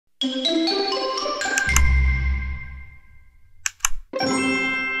Hey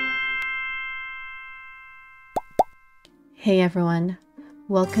everyone,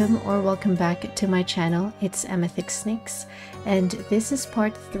 welcome back to my channel. It's amethyxtnix, and this is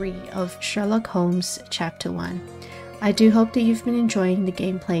part 3 of Sherlock Holmes Chapter 1. I do hope that you've been enjoying the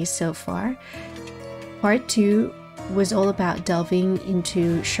gameplay so far. Part 2 was all about delving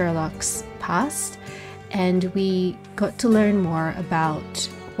into Sherlock's past, and we got to learn more about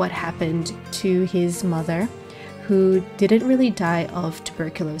what happened to his mother, who didn't really die of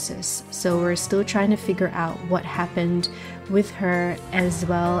tuberculosis. So we're still trying to figure out what happened with her, as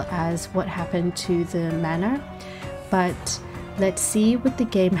well as what happened to the manor. But let's see what the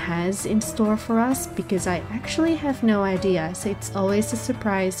game has in store for us, because I actually have no idea. So it's always a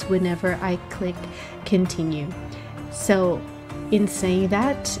surprise whenever I click continue. So in saying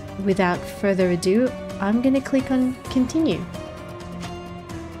that, without further ado, I'm gonna click on continue.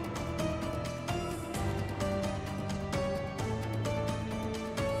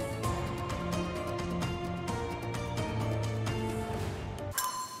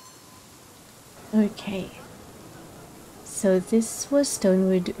 Okay, so this was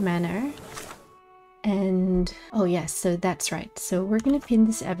Stonewood Manor, and oh yes, so that's right. So we're gonna pin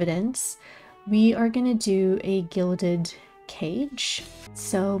this evidence. We are gonna do a gilded cage.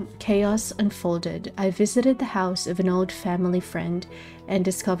 So chaos unfolded. I visited the house of an old family friend and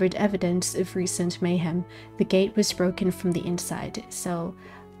discovered evidence of recent mayhem. The gate was broken from the inside. So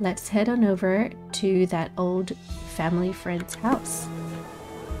let's head on over to that old family friend's house.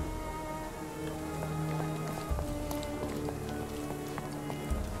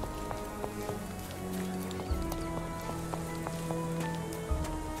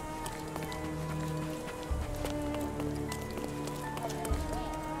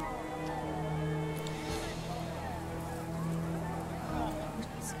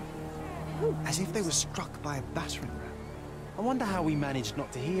 As if they were struck by a battering ram. I wonder how we managed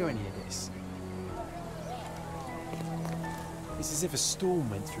not to hear any of this. It's as if a storm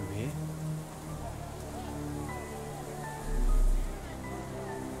went through here.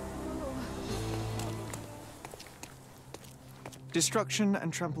 Destruction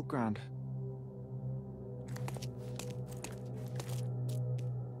and trampled ground.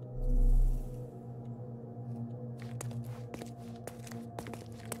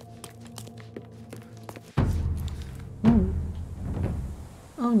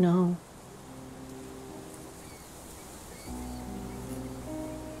 Oh no.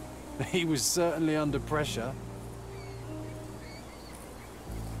 He was certainly under pressure.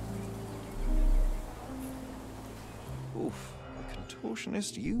 Oof, a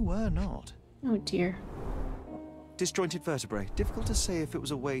contortionist you were not. Oh dear. Disjointed vertebrae. Difficult to say if it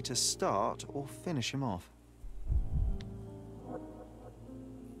was a way to start or finish him off.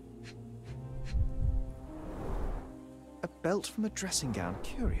 A belt from a dressing gown.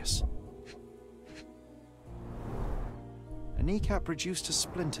 Curious. A kneecap reduced to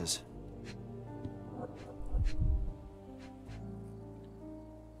splinters.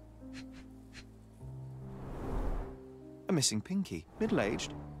 A missing pinky.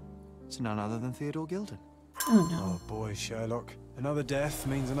 Middle-aged. It's none other than Theodore Gilded. Oh no. Oh boy, Sherlock. Another death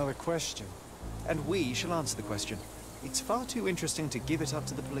means another question. And we shall answer the question. It's far too interesting to give it up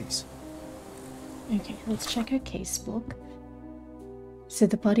to the police. Okay, let's check our case book. So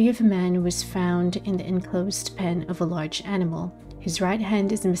the body of a man was found in the enclosed pen of a large animal. His right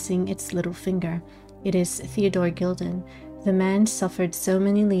hand is missing its little finger. It is Theodore Gilded. The man suffered so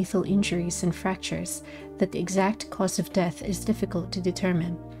many lethal injuries and fractures that the exact cause of death is difficult to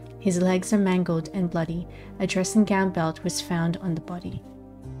determine. His legs are mangled and bloody. A dressing gown belt was found on the body.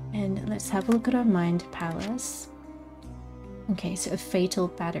 And let's have a look at our mind palace. Okay, so a fatal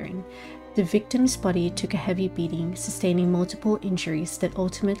battering. The victim's body took a heavy beating, sustaining multiple injuries that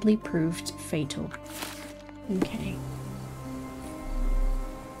ultimately proved fatal. Okay.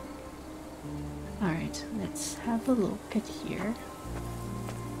 Alright, let's have a look at here.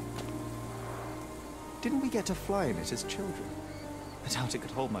 Didn't we get to fly in it as children? I doubt it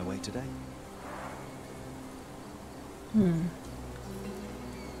could hold my weight today.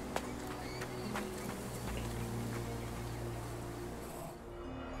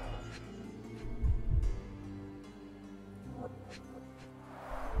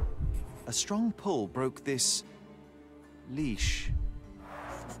 A strong pull broke this leash.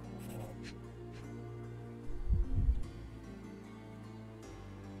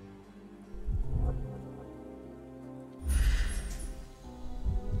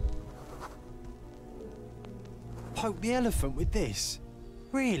 Poke the elephant with this?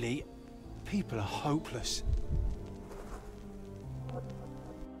 Really? People are hopeless.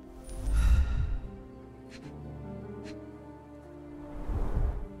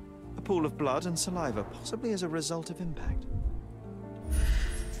 pool of blood and saliva, possibly as a result of impact.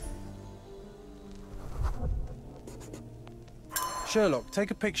 Sherlock,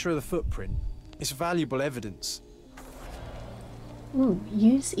 take a picture of the footprint. It's valuable evidence. Ooh,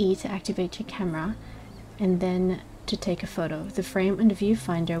 use E to activate your camera and then to take a photo. The frame on the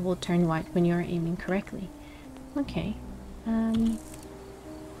viewfinder will turn white when you are aiming correctly. Okay.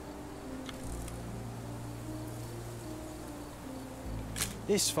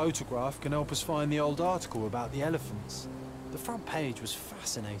 This photograph can help us find the old article about the elephants. The front page was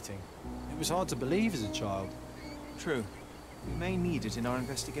fascinating. It was hard to believe as a child. True. We may need it in our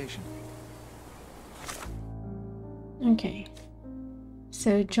investigation. Okay.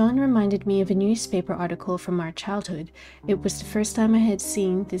 So John reminded me of a newspaper article from our childhood. It was the first time I had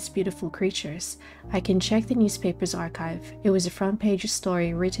seen these beautiful creatures. I can check the newspaper's archive. It was a front page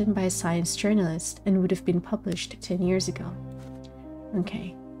story written by a science journalist and would have been published 10 years ago.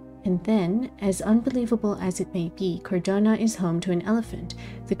 Okay. And then, as unbelievable as it may be, Cordona is home to an elephant.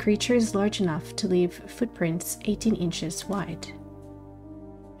 The creature is large enough to leave footprints 18 inches wide.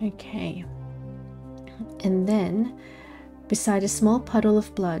 Okay. And then, beside a small puddle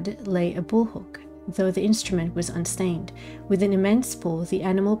of blood lay a bullhook, though the instrument was unstained. With an immense pull, the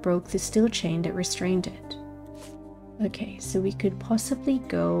animal broke the steel chain that restrained it. Okay, so we could possibly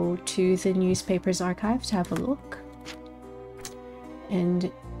go to the newspaper's archive to have a look.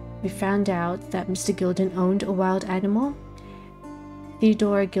 And we found out that Mr. Gilded owned a wild animal.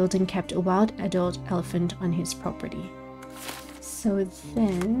 Theodore Gilded kept a wild adult elephant on his property. So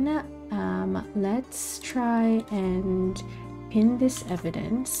then, let's try and pin this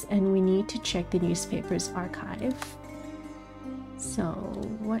evidence, and we need to check the newspaper's archive. So,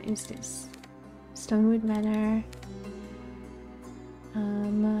 what is this? Stonewood Manor.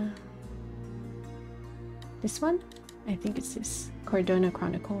 This one? I think it's this. Cordona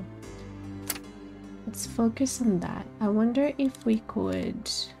Chronicle. Let's focus on that. I wonder if we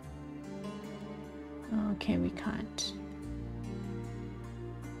could... Okay, we can't.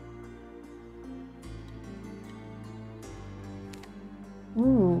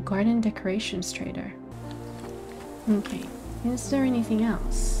 Ooh, garden decorations trader. Okay, is there anything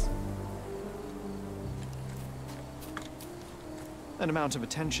else? An amount of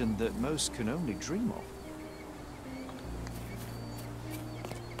attention that most can only dream of.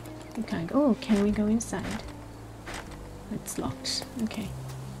 We can't go. Oh, can we go inside? It's locked. Okay.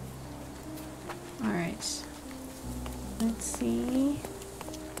 Alright. Let's see.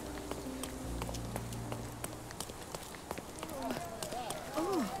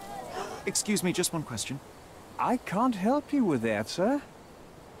 Excuse me, just one question. I can't help you with that, sir.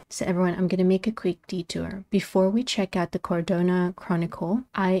 So everyone, I'm going to make a quick detour. Before we check out the Cordona Chronicle,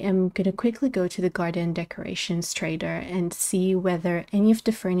 I am going to quickly go to the garden decorations trader and see whether any of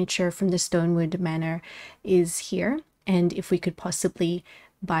the furniture from the Stonewood Manor is here and if we could possibly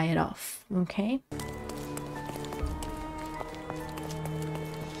buy it off, okay?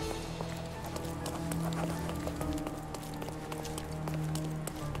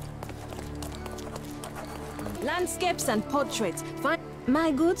 Landscapes and portraits.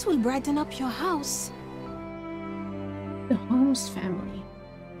 My goods will brighten up your house. The Holmes family.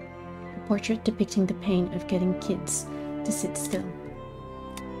 A portrait depicting the pain of getting kids to sit still.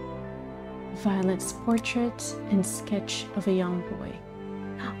 Violet's portrait and sketch of a young boy.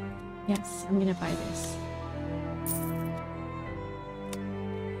 Yes, I'm gonna buy this.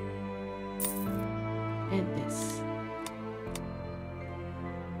 And this.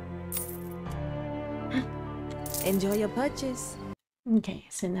 Enjoy your purchase. Okay,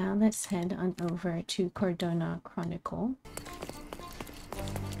 so now let's head on over to Cordona Chronicle.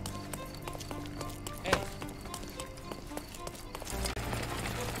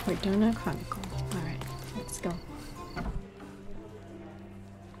 Cordona Chronicle. Alright, let's go.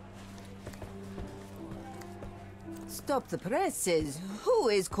 Stop the presses. Who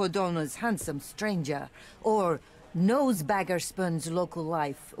is Cordona's handsome stranger? Or nosebagger spurns local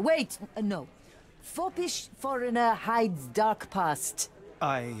life? Wait, no. Foppish foreigner hides dark past.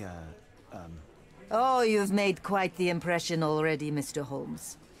 Oh, you've made quite the impression already, Mr.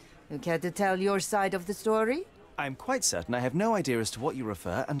 Holmes. You care to tell your side of the story? I'm quite certain I have no idea as to what you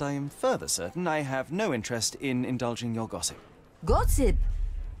refer, and I am further certain I have no interest in indulging your gossip. Gossip?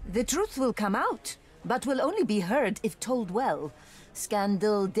 The truth will come out, but will only be heard if told well.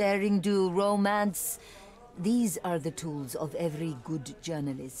 Scandal, daring-do, romance. These are the tools of every good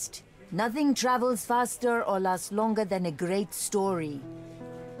journalist. Nothing travels faster or lasts longer than a great story.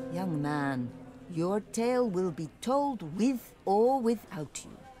 Young man, your tale will be told with or without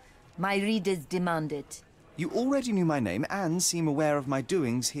you. My readers demand it. You already knew my name and seem aware of my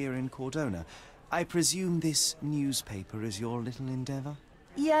doings here in Cordona. I presume this newspaper is your little endeavor?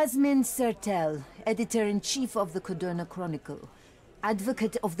 Yasmin Sertel, editor-in-chief of the Cordona Chronicle.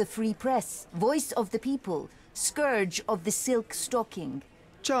 Advocate of the free press, voice of the people, scourge of the silk stocking.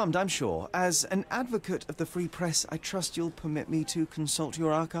 Charmed, I'm sure. As an advocate of the free press, I trust you'll permit me to consult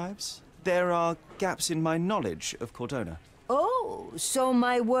your archives? There are gaps in my knowledge of Cordona. Oh, so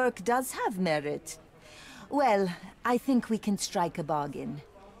my work does have merit. Well, I think we can strike a bargain.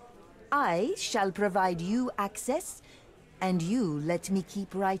 I shall provide you access, and you let me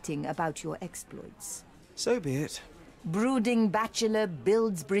keep writing about your exploits. So be it. Brooding bachelor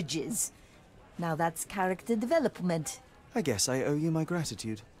builds bridges. Now that's character development. I guess I owe you my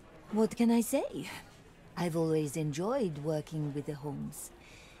gratitude. What can I say? I've always enjoyed working with the Holmes.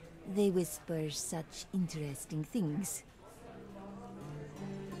 They whisper such interesting things.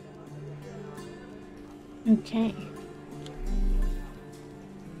 Okay.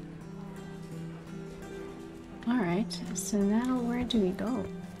 Alright, so now where do we go?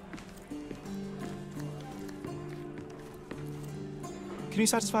 Can you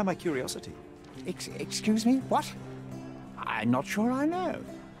satisfy my curiosity? Excuse me? What? I'm not sure I know.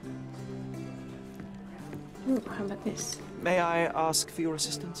 Ooh, how about this? May I ask for your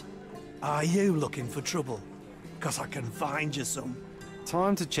assistance? Are you looking for trouble? 'Cause I can find you some.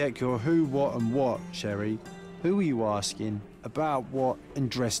 Time to check your who, what, and what, Sherry. Who are you asking? About what, and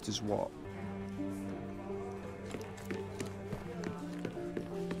dressed as what?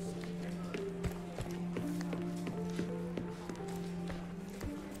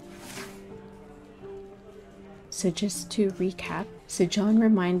 So just to recap, so John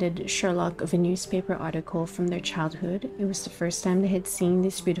reminded Sherlock of a newspaper article from their childhood. It was the first time they had seen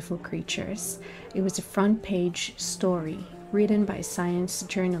these beautiful creatures. It was a front page story written by a science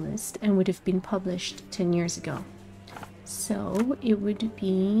journalist and would have been published 10 years ago. So it would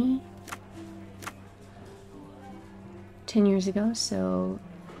be 10 years ago, so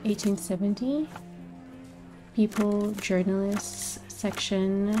 1870. People, journalists,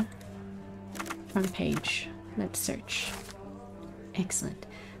 section, front page. Let's search. Excellent.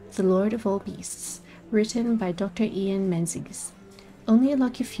 The Lord of All Beasts, written by Dr. Ian Menzies. Only a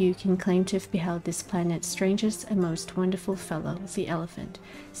lucky few can claim to have beheld this planet's strangest and most wonderful fellow, the elephant.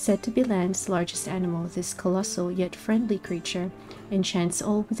 Said to be land's largest animal, this colossal yet friendly creature enchants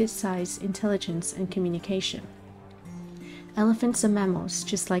all with its size, intelligence, and communication. Elephants are mammals,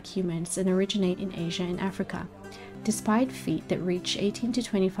 just like humans, and originate in Asia and Africa, despite feet that reach 18 to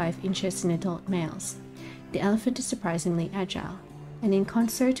 25 inches in adult males. The elephant is surprisingly agile, and in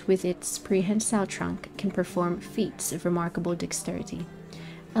concert with its prehensile trunk can perform feats of remarkable dexterity.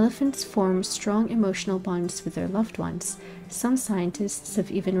 Elephants form strong emotional bonds with their loved ones. Some scientists have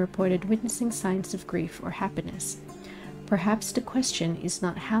even reported witnessing signs of grief or happiness. Perhaps the question is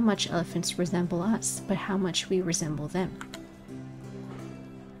not how much elephants resemble us, but how much we resemble them.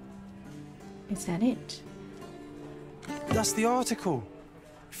 Is that it? That's the article.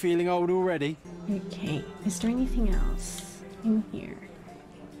 Feeling old already? Okay, is there anything else in here?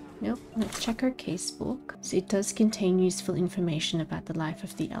 Nope, let's check our casebook. So it does contain useful information about the life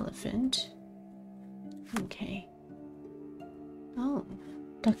of the elephant. Okay. Oh,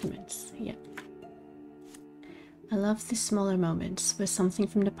 documents, yeah. I love the smaller moments where something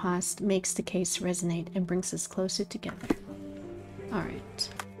from the past makes the case resonate and brings us closer together. Alright.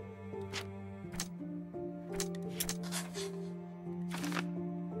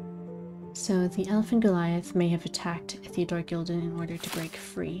 So the elephant Goliath may have attacked Theodore Gilded in order to break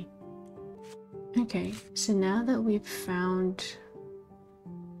free. Okay, so now that we've found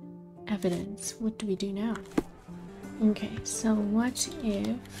evidence, what do we do now? Okay, so what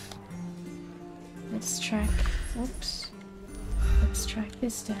if... Let's track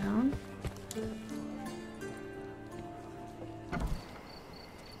this down.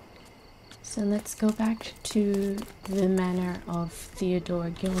 So let's go back to the manor of Theodore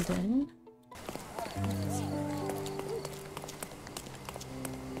Gilded.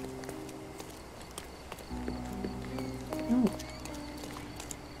 Oh.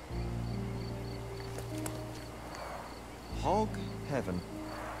 Hog heaven.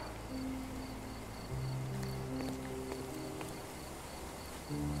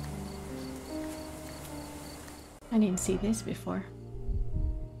 I didn't see this before.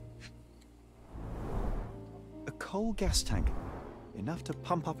 A coal gas tank. Enough to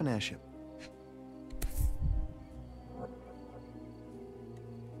pump up an airship.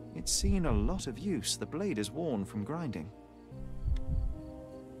 It's seen a lot of use. The blade is worn from grinding.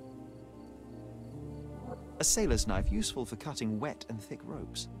 A sailor's knife, useful for cutting wet and thick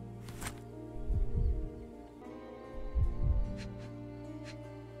ropes.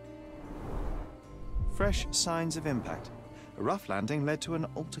 Fresh signs of impact. A rough landing led to an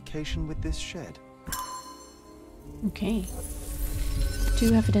altercation with this shed. Okay.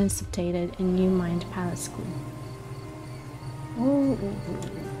 2 evidence updated and new mined palace clue. Oh,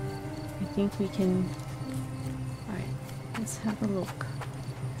 I think we can... Alright, let's have a look.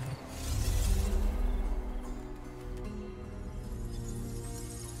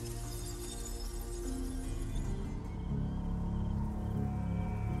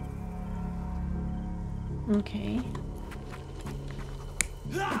 Okay.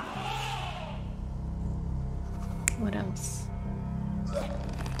 What else?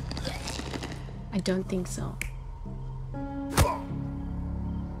 I don't think so.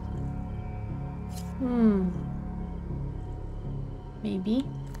 Maybe.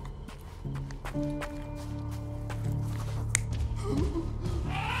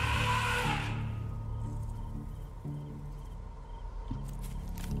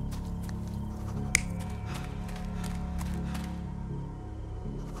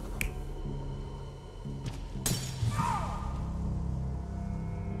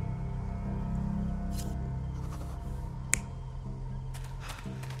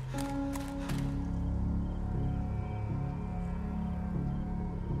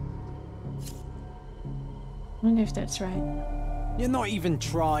 I wonder if that's right. You're not even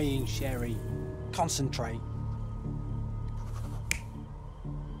trying, Sherry. Concentrate.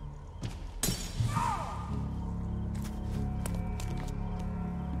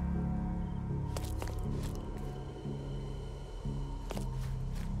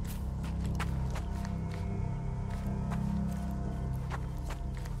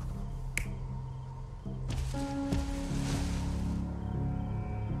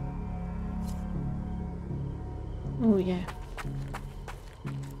 Oh yeah.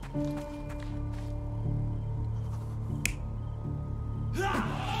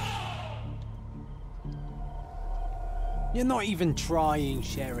 You're not even trying,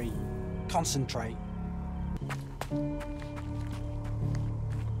 Sherry. Concentrate.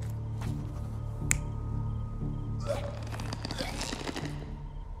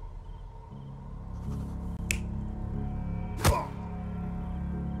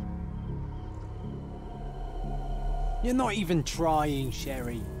 You're not even trying,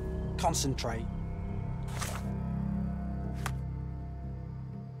 Sherry. Concentrate.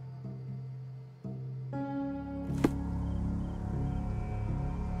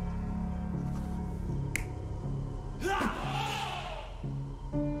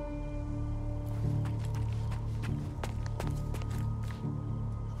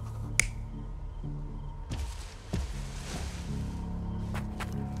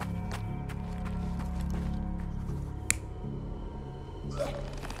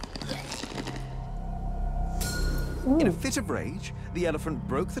 In a fit of rage, the elephant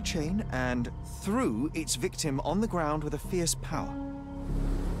broke the chain and threw its victim on the ground with a fierce power.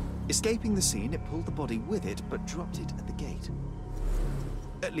 Escaping the scene, it pulled the body with it, but dropped it at the gate.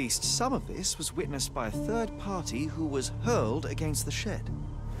 At least some of this was witnessed by a third party who was hurled against the shed.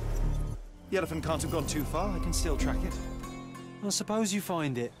 The elephant can't have gone too far. I can still track it. Well, suppose you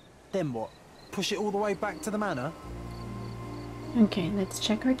find it. Then what? Push it all the way back to the manor? Okay, let's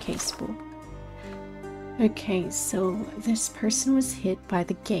check our case book. Okay, so this person was hit by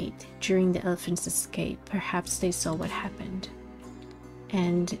the gate during the elephant's escape. Perhaps they saw what happened.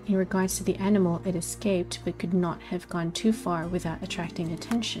 And in regards to the animal, it escaped but could not have gone too far without attracting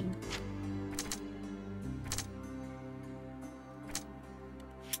attention.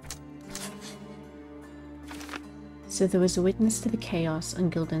 So there was a witness to the chaos on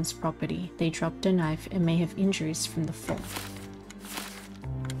Gilden's property. They dropped a knife and may have injuries from the fall.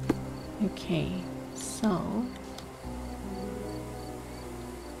 Okay, so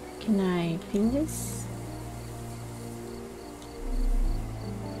can I ping this?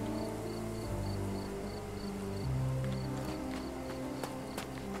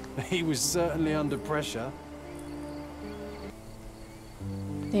 He was certainly under pressure.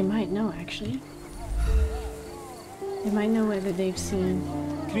 They might know, actually. They might know whether they've seen...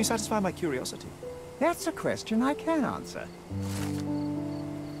 Can you satisfy my curiosity? That's a question I can answer.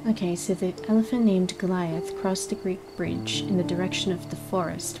 Okay, so the elephant named Goliath crossed the Greek bridge in the direction of the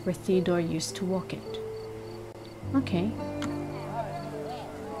forest where Theodore used to walk it. Okay.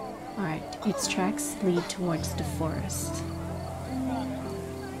 Alright, its tracks lead towards the forest.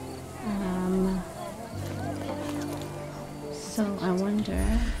 So I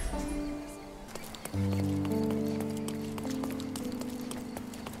wonder...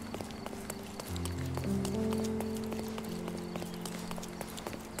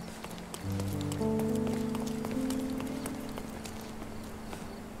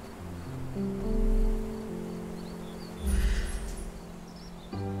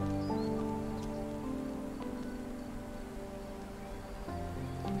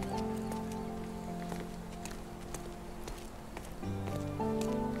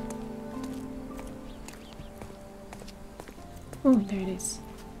 Oh, there it is.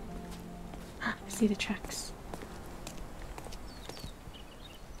 I see the tracks.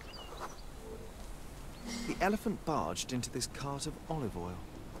 The elephant barged into this cart of olive oil.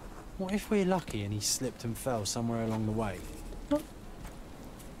 What if we're lucky and he slipped and fell somewhere along the way? Oh.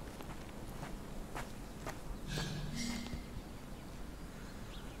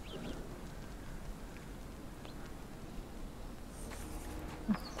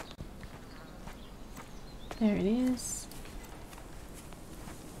 There it is.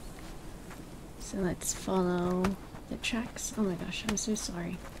 So let's follow the tracks. Oh my gosh, I'm so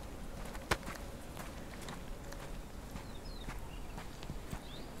sorry.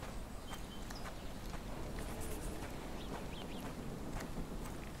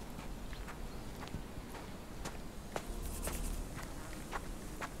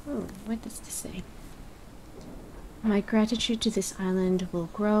 Oh, what does this say? My gratitude to this island will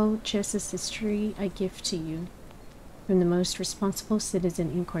grow just as this tree I give to you. From the most responsible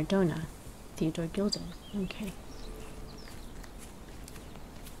citizen in Cordona, Theodore Gilded. Okay.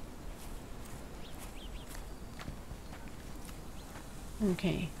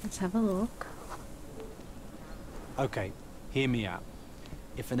 Okay, let's have a look. Okay, hear me out.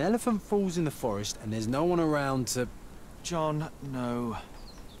 If an elephant falls in the forest and there's no one around to... John, no.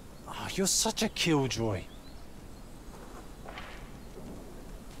 Oh, you're such a killjoy.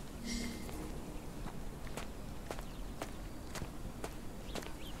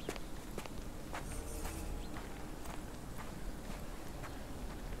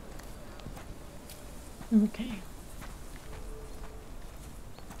 Okay.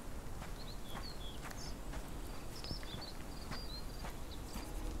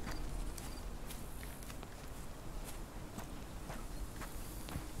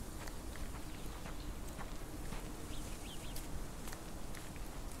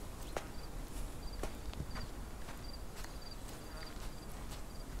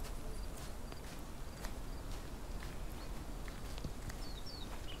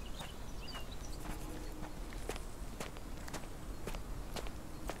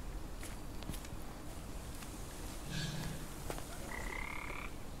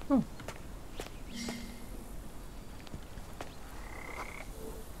 Oh.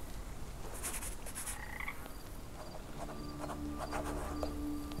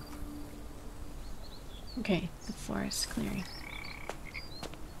 Okay, the forest clearing.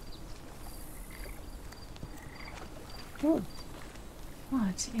 Oh,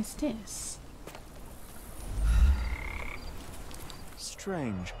 what is this?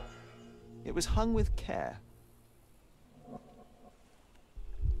 Strange. It was hung with care.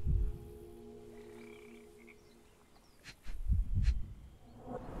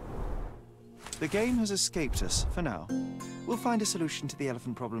 The game has escaped us for now. We'll find a solution to the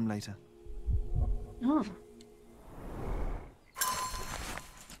elephant problem later. Oh.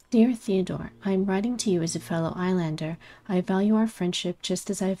 Dear Theodore, I am writing to you as a fellow islander. I value our friendship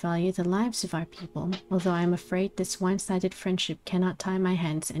just as I value the lives of our people, although I am afraid this one-sided friendship cannot tie my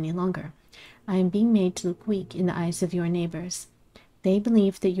hands any longer. I am being made to look weak in the eyes of your neighbors. They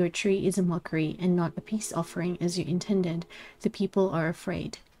believe that your tree is a mockery and not a peace offering as you intended. The people are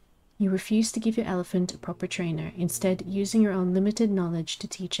afraid. You refuse to give your elephant a proper trainer, instead using your own limited knowledge to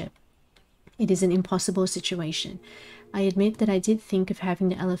teach it. It is an impossible situation. I admit that I did think of having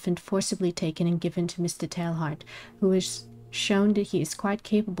the elephant forcibly taken and given to Mr. Tailheart, who has shown that he is quite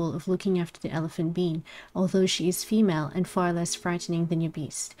capable of looking after the elephant being, although she is female and far less frightening than your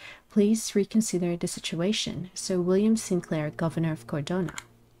beast. Please reconsider the situation. Sir William Sinclair, Governor of Cordona.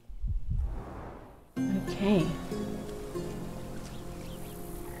 Okay.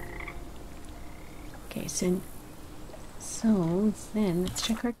 Okay, so then let's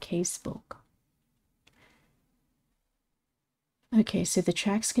check our case book. Okay, so the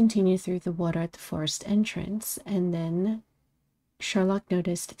tracks continue through the water at the forest entrance, and then Sherlock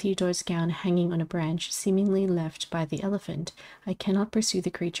noticed Theodore's gown hanging on a branch, seemingly left by the elephant. I cannot pursue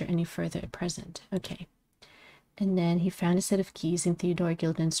the creature any further at present. Okay. And then he found a set of keys in Theodore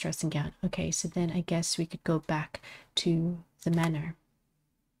Gilden's dressing gown. Okay, so then I guess we could go back to the manor.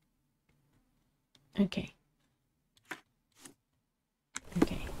 Okay.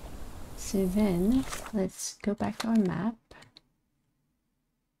 Okay. So then let's go back to our map.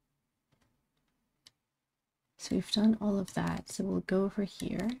 So we've done all of that, so we'll go over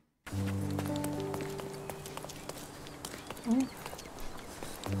here. Oh.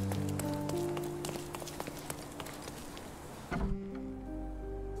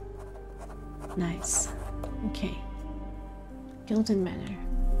 Nice. Okay. Gilded Manor.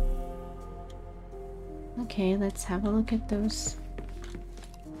 Okay, let's have a look at those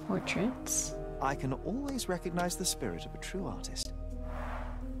portraits. I can always recognize the spirit of a true artist.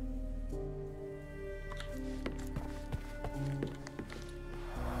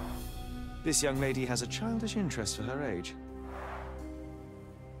 This young lady has a childish interest for her age.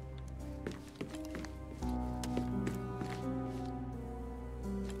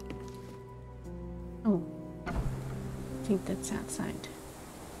 Oh, I think that's outside.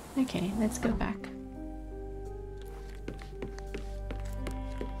 Okay, let's go back.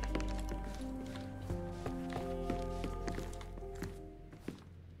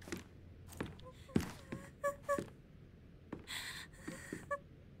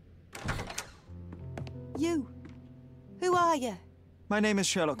 You. Who are you? My name is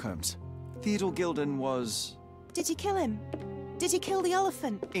Sherlock Holmes. Theodore Gilded was... Did you kill him? Did you kill the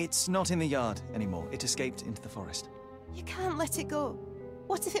elephant? It's not in the yard anymore. It escaped into the forest. You can't let it go.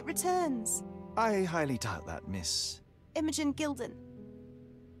 What if it returns? I highly doubt that, Miss... Imogen Gilded.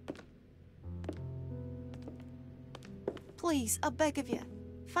 Please, I beg of you,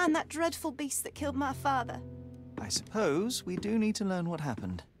 find that dreadful beast that killed my father. I suppose we do need to learn what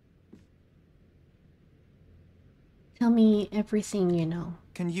happened. Tell me everything you know.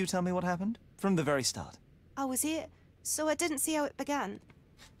 Can you tell me what happened? From the very start. I was here, so I didn't see how it began.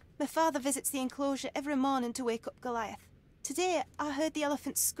 My father visits the enclosure every morning to wake up Goliath. Today, I heard the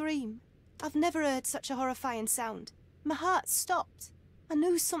elephant scream. I've never heard such a horrifying sound. My heart stopped. I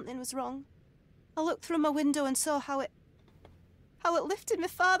knew something was wrong. I looked through my window and saw how it lifted my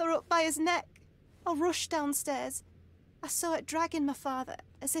father up by his neck. I rushed downstairs. I saw it dragging my father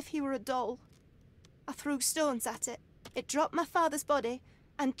as if he were a doll. I threw stones at it. It dropped my father's body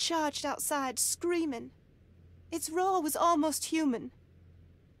and charged outside, screaming. Its roar was almost human.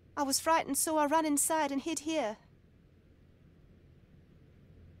 I was frightened, so I ran inside and hid here.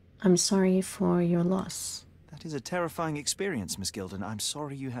 I'm sorry for your loss. That is a terrifying experience, Miss Gilded. I'm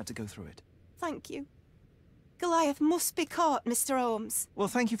sorry you had to go through it. Thank you. Goliath must be caught, Mr. Holmes. Well,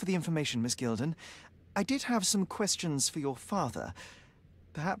 thank you for the information, Miss Gilded. I did have some questions for your father.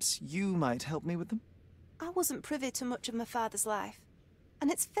 Perhaps you might help me with them? I wasn't privy to much of my father's life,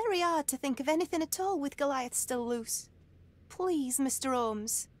 and it's very hard to think of anything at all with Goliath still loose. Please, Mr.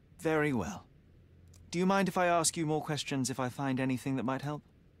 Holmes. Very well. Do you mind if I ask you more questions if I find anything that might help?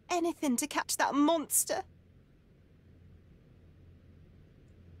 Anything to catch that monster.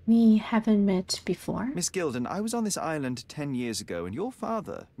 We haven't met before. Miss Gilded, I was on this island 10 years ago, and your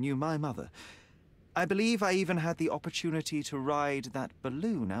father knew my mother. I believe I even had the opportunity to ride that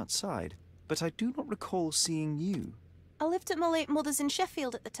balloon outside, but I do not recall seeing you. I lived at my late mother's in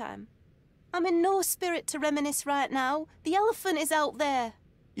Sheffield at the time. I'm in no spirit to reminisce right now. The elephant is out there.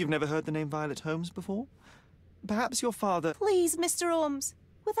 You've never heard the name Violet Holmes before? Perhaps your father... Please, Mr. Holmes.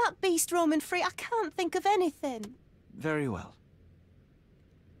 With that beast roaming free, I can't think of anything. Very well.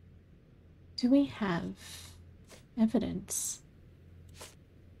 Do we have evidence?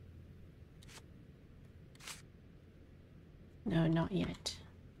 No, not yet.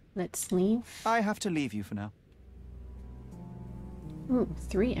 Let's leave. I have to leave you for now. Ooh,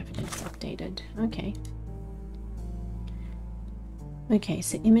 3 evidence updated. Okay. Okay,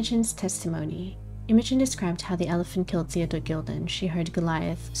 so Imogen's testimony. Imogen described how the elephant killed Theodore Gilded. She heard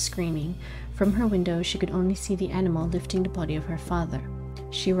Goliath screaming. From her window, she could only see the animal lifting the body of her father.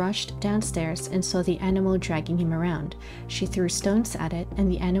 She rushed downstairs and saw the animal dragging him around. She threw stones at it, and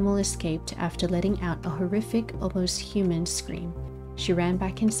the animal escaped after letting out a horrific, almost human scream. She ran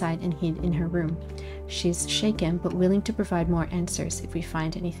back inside and hid in her room. She's shaken but willing to provide more answers if we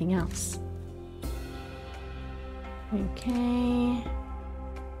find anything else. Okay.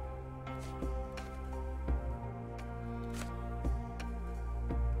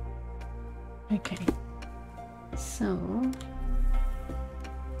 Okay. So...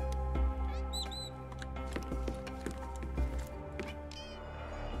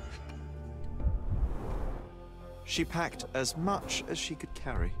 She packed as much as she could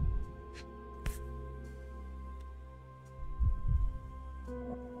carry.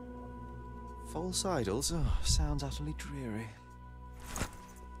 False idols? Oh, sounds utterly dreary.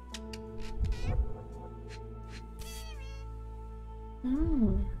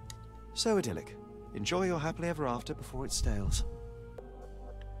 So idyllic. Enjoy your happily ever after before it stales.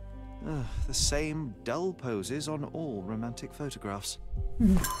 The same dull poses on all romantic photographs.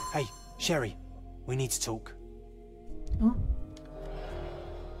 Hey, Sherry, we need to talk. Oh.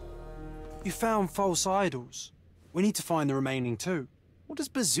 You found false idols. We need to find the remaining 2. What does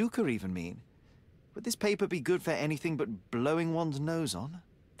bazooka even mean? Would this paper be good for anything but blowing one's nose on?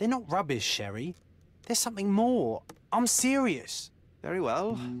 They're not rubbish, Sherry. There's something more. I'm serious. Very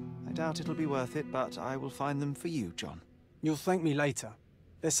well. I doubt it'll be worth it, but I will find them for you, John. You'll thank me later.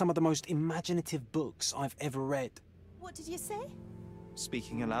 They're some of the most imaginative books I've ever read. What did you say?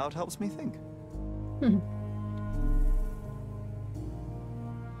 Speaking aloud helps me think.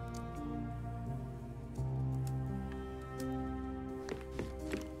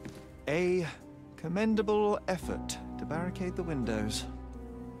 A commendable effort to barricade the windows.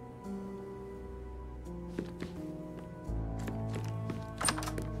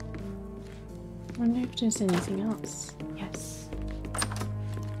 I wonder if there's anything else. Yes.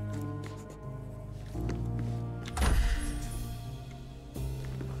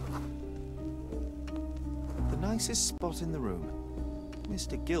 The nicest spot in the room.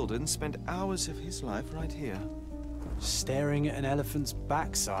 Mr. Gilded spent hours of his life right here. Staring at an elephant's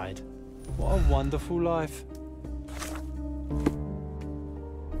backside. What a wonderful life.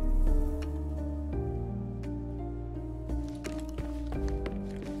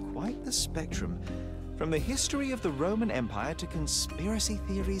 Quite the spectrum. From the history of the Roman Empire to conspiracy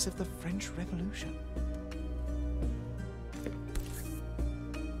theories of the French Revolution.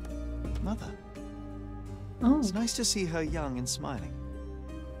 Mother. Oh. It's nice to see her young and smiling.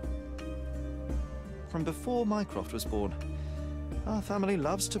 From before Mycroft was born, our family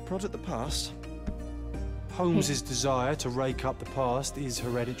loves to prod at the past. Holmes's desire to rake up the past is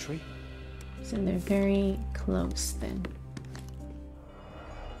hereditary. So they're very close then.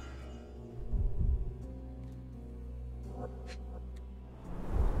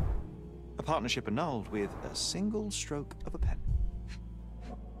 A partnership annulled with a single stroke of a pen.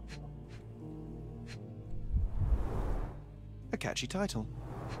 A catchy title.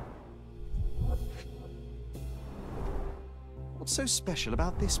 What's so special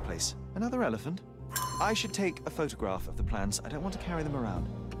about this place? Another elephant? I should take a photograph of the plans. I don't want to carry them around.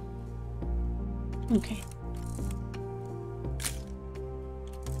 Okay.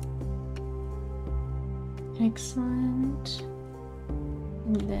 Excellent.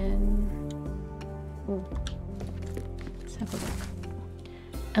 And then... oh. Let's have a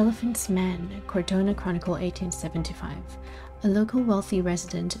look. Elephant's Man, Cordona Chronicle 1875. A local wealthy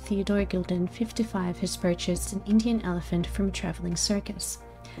resident, Theodore Gilded, 55, has purchased an Indian elephant from a traveling circus.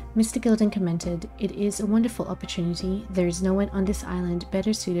 Mr. Gilded commented, "It is a wonderful opportunity. There is no one on this island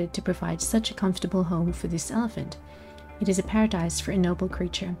better suited to provide such a comfortable home for this elephant. It is a paradise for a noble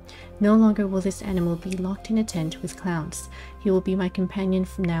creature. No longer will this animal be locked in a tent with clowns. He will be my companion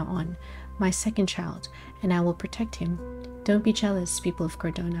from now on, my second child, and I will protect him. Don't be jealous, people of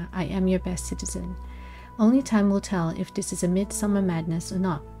Cordona. I am your best citizen. Only time will tell if this is a midsummer madness or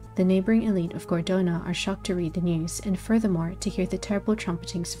not. The neighboring elite of Cordona are shocked to read the news, and furthermore to hear the terrible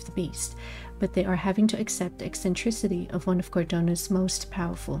trumpetings of the beast, but they are having to accept the eccentricity of one of Cordona's most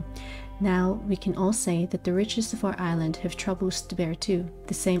powerful. Now we can all say that the richest of our island have troubles to bear too,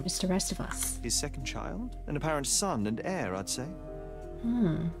 the same as the rest of us." His second child? An apparent son and heir, I'd say.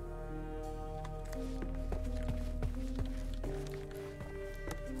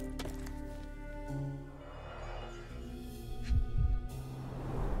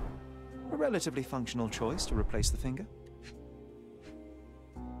 A relatively functional choice to replace the finger.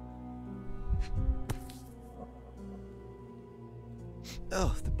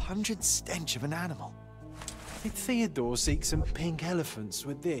 Oh, the pungent stench of an animal. Did Theodore seek some pink elephants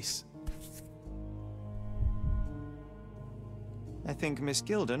with this? I think Miss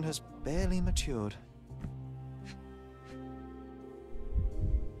Gilded has barely matured.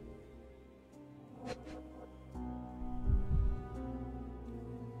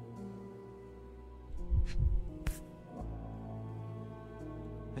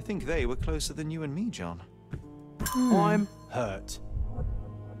 I think they were closer than you and me, John. I'm hurt.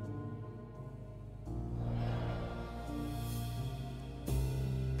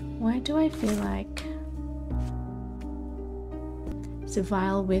 Why do I feel like it's a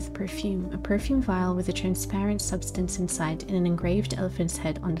vial with perfume? A perfume vial with a transparent substance inside and an engraved elephant's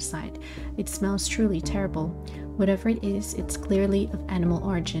head on the side. It smells truly terrible. Whatever it is, it's clearly of animal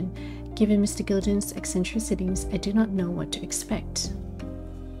origin. Given Mr. Gilded's eccentricities, I do not know what to expect.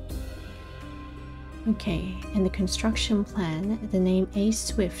 Okay, in the construction plan, the name A.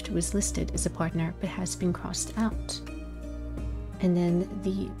 Swift was listed as a partner but has been crossed out. And then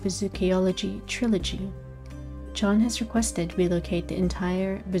the Bazookaology Trilogy. John has requested we locate the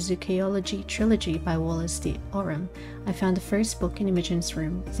entire Bazookaology Trilogy by Wallace de Orem. I found the first book in Imogen's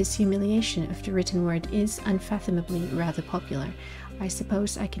room. This humiliation of the written word is unfathomably rather popular. I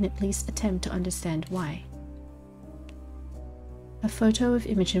suppose I can at least attempt to understand why. A photo of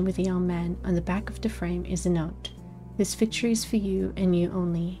Imogen with a young man. On the back of the frame is a note. This victory is for you and you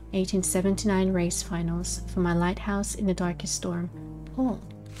only. 1879 race finals. For my lighthouse in the darkest storm. Paul.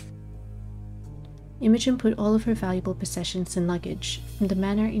 Imogen put all of her valuable possessions and luggage. From the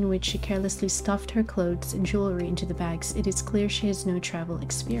manner in which she carelessly stuffed her clothes and jewelry into the bags, it is clear she has no travel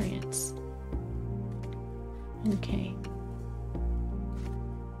experience. Okay.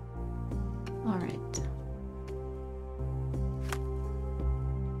 Alright.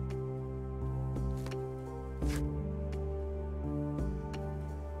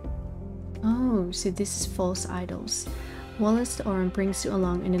 Oh, so this is false idols. Wallace de Oran brings you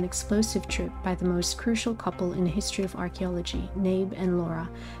along in an explosive trip by the most crucial couple in the history of archaeology, Nabe and Laura.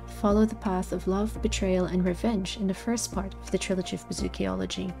 Follow the path of love, betrayal, and revenge in the first part of the trilogy of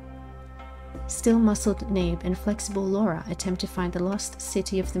Bazookiology. Still-muscled Nabe and flexible Laura attempt to find the lost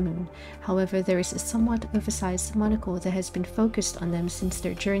city of the moon. However, there is a somewhat oversized monocle that has been focused on them since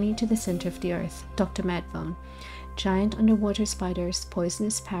their journey to the center of the earth, Dr. Madbone. Giant underwater spiders,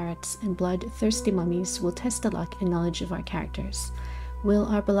 poisonous parrots, and bloodthirsty mummies will test the luck and knowledge of our characters. Will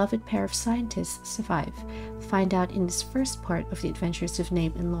our beloved pair of scientists survive? Find out in this first part of the adventures of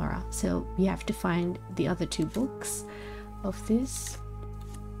Nabe and Laura. So we have to find the other two books of this.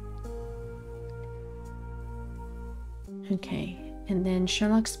 Okay, and then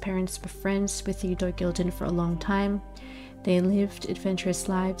Sherlock's parents were friends with Theodore Gilded for a long time. They lived adventurous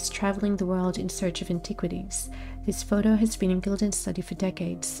lives, traveling the world in search of antiquities. This photo has been in Gilded's study for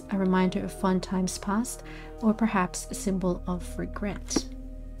decades, a reminder of fun times past, or perhaps a symbol of regret.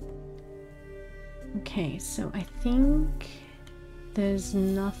 Okay, so I think there's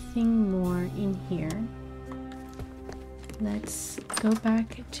nothing more in here. Let's go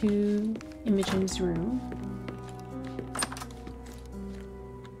back to Imogen's room.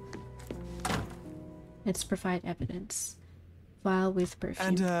 Let's provide evidence. Vial with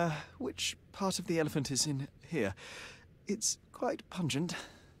perfume. And, which part of the elephant is in here? It's quite pungent.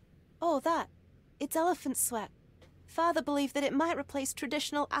 Oh, that. It's elephant sweat. Father believed that it might replace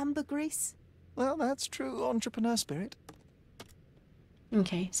traditional ambergris. Well, that's true entrepreneur spirit.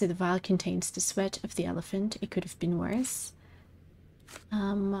 Okay, so the vial contains the sweat of the elephant. It could have been worse.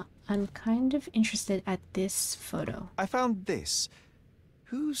 I'm kind of interested at this photo. I found this.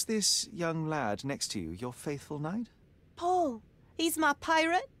 Who's this young lad next to you, your faithful knight? Paul. He's my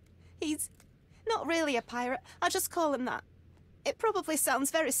pirate. He's not really a pirate. I just call him that. It probably sounds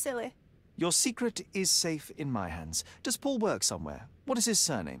very silly. Your secret is safe in my hands. Does Paul work somewhere? What is his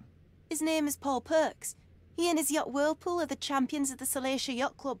surname? His name is Paul Perks. He and his yacht Whirlpool are the champions of the Salacia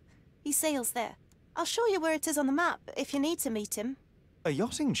Yacht Club. He sails there. I'll show you where it is on the map if you need to meet him. A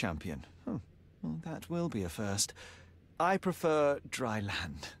yachting champion? Well, that will be a first. I prefer dry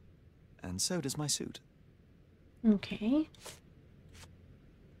land. And so does my suit. Okay.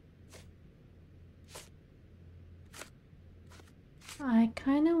 I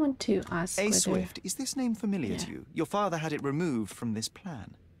kind of want to ask A. whether... Swift, is this name familiar to you? Your father had it removed from this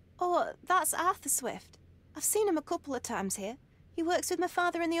plan. Oh, that's Arthur Swift. I've seen him a couple of times here. He works with my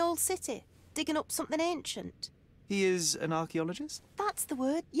father in the old city, digging up something ancient. He is an archaeologist? That's the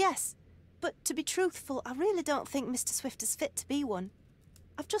word, yes. But to be truthful, I really don't think Mr. Swift is fit to be one.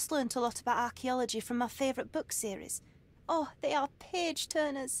 I've just learnt a lot about archaeology from my favourite book series. Oh, they are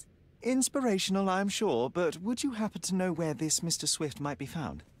page-turners. Inspirational, I'm sure, but would you happen to know where this Mr. Swift might be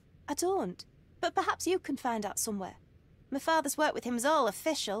found? I don't, but perhaps you can find out somewhere. My father's work with him is all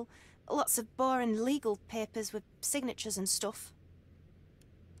official. Lots of boring legal papers with signatures and stuff.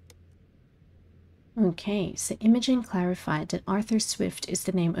 Okay, so Imogen clarified that Arthur Swift is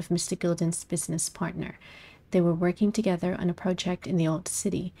the name of Mr. Gilded's business partner. They were working together on a project in the old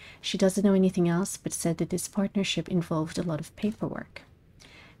city. She doesn't know anything else, but said that this partnership involved a lot of paperwork.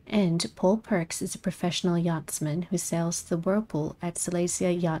 And Paul Perks is a professional yachtsman who sails the Whirlpool at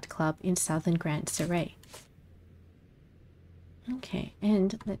Salacia Yacht Club in southern Grand Surrey. Okay,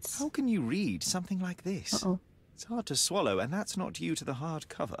 and let's... How can you read something like this? Uh-oh. It's hard to swallow, and that's not due to the hard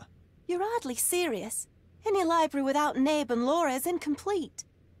cover. You're hardly serious. Any library without Nabe and Laura is incomplete.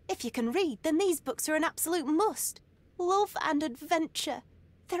 If you can read, then these books are an absolute must. Love and adventure.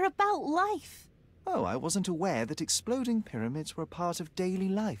 They're about life. Oh, I wasn't aware that exploding pyramids were a part of daily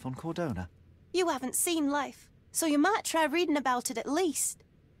life on Cordona. You haven't seen life, so you might try reading about it at least.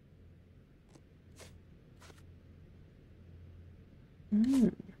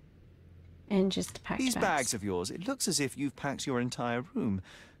 And just packed These bags of yours, it looks as if you've packed your entire room.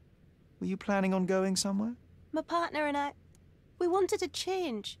 Were you planning on going somewhere? My partner and I, we wanted a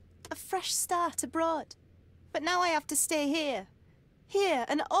change, a fresh start abroad. But now I have to stay here. Here,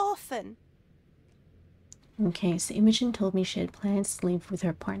 an orphan. Okay, so Imogen told me she had plans to leave with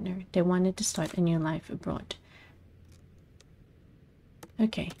her partner. They wanted to start a new life abroad.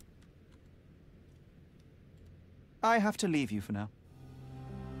 Okay. I have to leave you for now.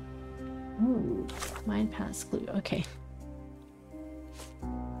 Ooh, Mind Palace glue. Okay.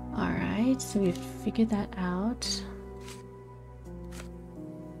 Alright, so we've figured that out.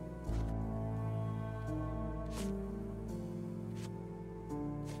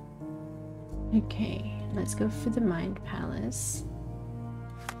 Okay, let's go for the Mind Palace.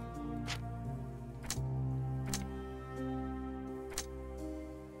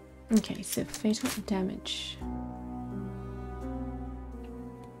 Okay, so fatal damage.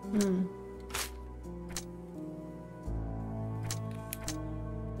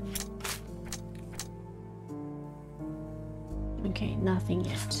 Okay, nothing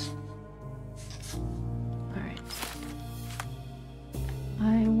yet. Alright.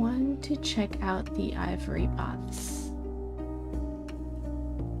 I want to check out the ivory baths.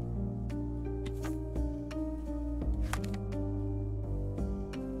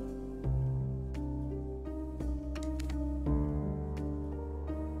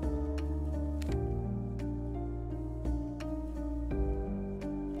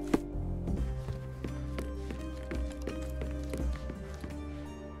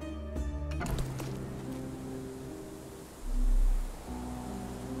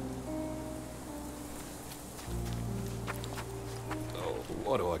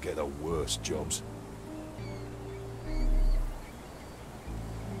 Why do I get the worst jobs?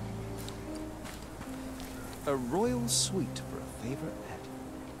 A royal suite for a favourite pet.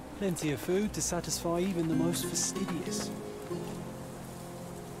 Plenty of food to satisfy even the most fastidious.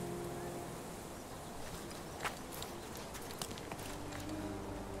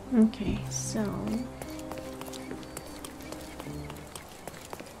 Okay, so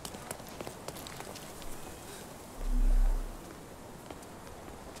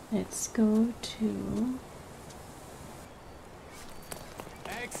let's go to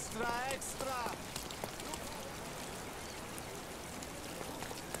Extra, extra!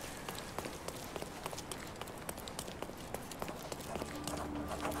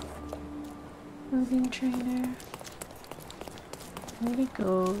 moving trainer. I'm gonna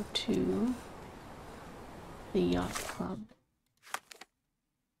go to the yacht club.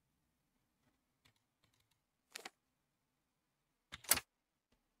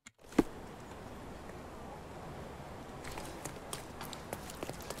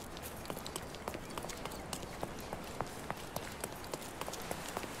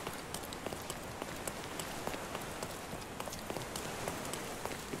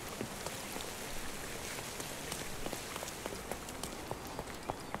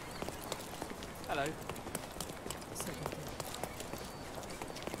 Hello. I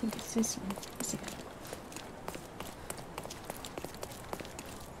think it's this one. Is it?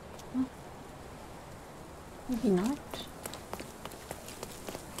 Oh. Maybe not.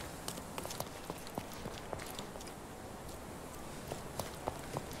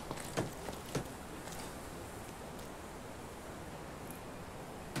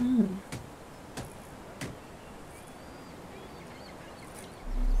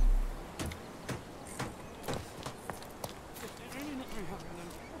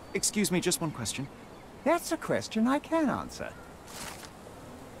 Excuse me, just one question. That's a question I can answer.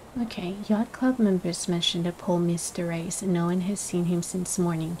 Okay, yacht club members mentioned that Paul missed the race and no one has seen him since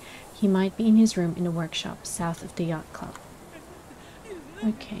morning. He might be in his room in the workshop south of the yacht club.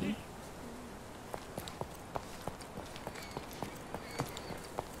 Okay.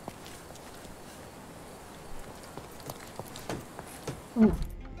 Ooh.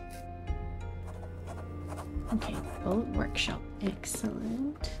 Okay, boat workshop.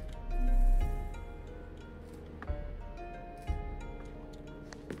 Excellent.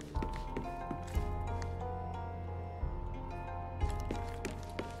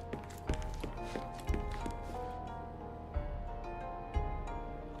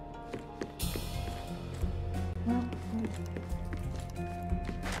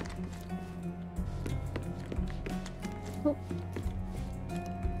 Oh.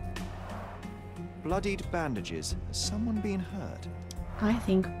 Bloodied bandages. Has someone been hurt? I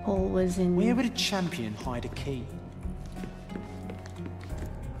think Paul was in. Where would a champion hide a key?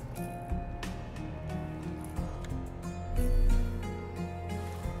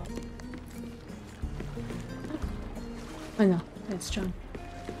 Oh no, that's John.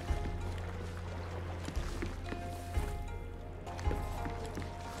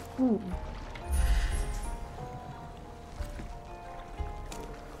 Ooh.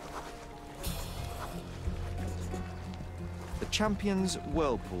 The champion's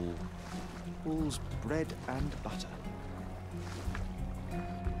whirlpool. Paul's bread and butter.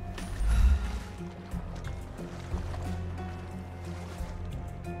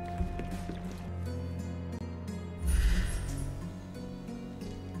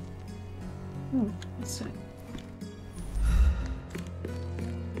 What's that?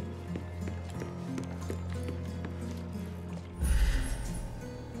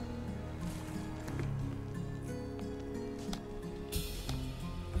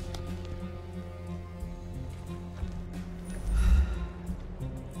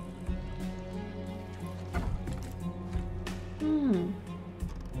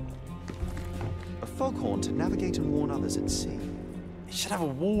 A foghorn to navigate and warn others at sea. It should have a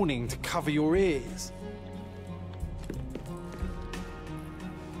warning to cover your ears.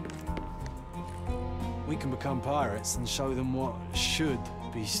 We can become pirates and show them what should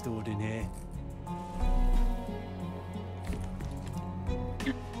be stored in here.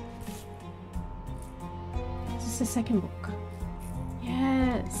 This is the second book.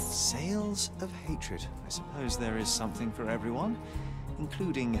 Yes. Sails of hatred. I suppose there is something for everyone,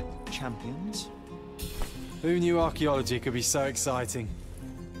 including champions. Who knew archaeology could be so exciting?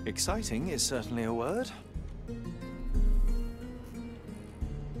 Exciting is certainly a word.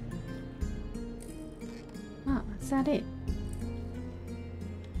 Ah, is that it?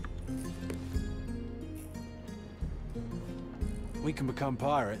 We can become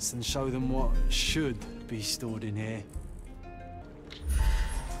pirates and show them what should be stored in here.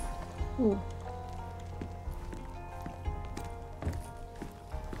 Ooh.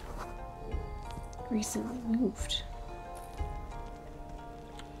 Recently moved.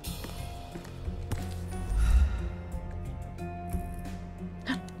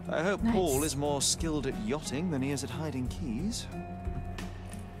 I hope Nice. Paul is more skilled at yachting than he is at hiding keys.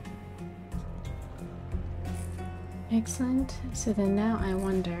 Excellent. So then now I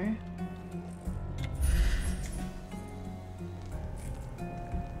wonder...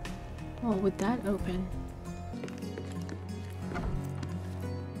 Oh, would that open?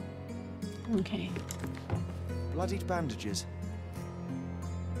 Okay. Bloodied bandages.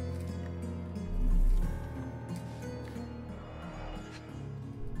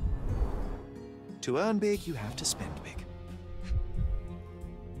 To earn big, you have to spend big.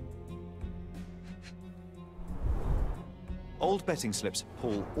 Old betting slips.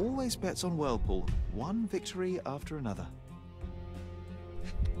 Paul always bets on Whirlpool. One victory after another.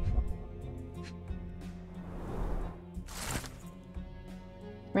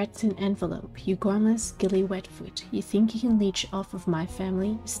 Rats in envelope. You gormless, gilly wetfoot. You think you can leech off of my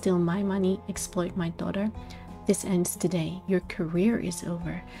family, steal my money, exploit my daughter? This ends today. Your career is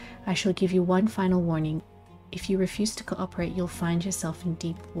over. I shall give you one final warning. If you refuse to cooperate, you'll find yourself in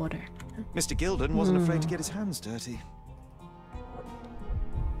deep water. Mr. Gilded wasn't afraid to get his hands dirty.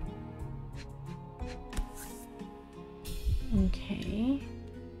 Okay.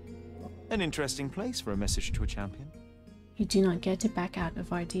 An interesting place for a message to a champion. You do not get to back out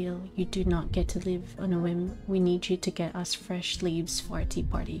of our deal. You do not get to live on a whim. We need you to get us fresh leaves for our tea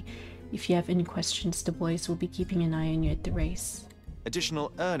party. If you have any questions, the boys will be keeping an eye on you at the race.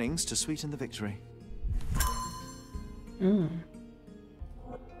 Additional earnings to sweeten the victory.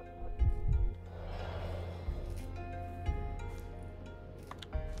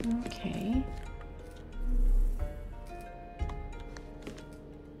 Okay.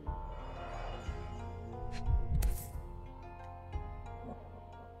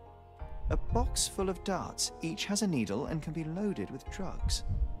 A box full of darts. Each has a needle and can be loaded with drugs.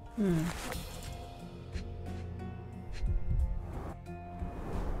 An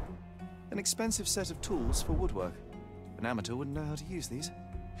expensive set of tools for woodwork. An amateur wouldn't know how to use these.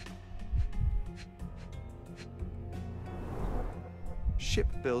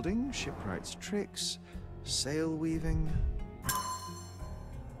 Shipbuilding, shipwright's tricks, sail weaving.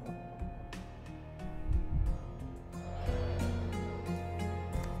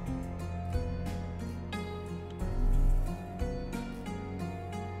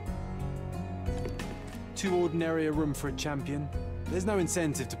 Too ordinary a room for a champion. There's no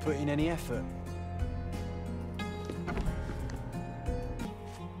incentive to put in any effort.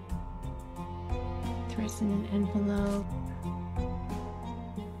 Threads in an envelope.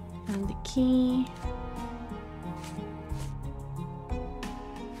 Found the key.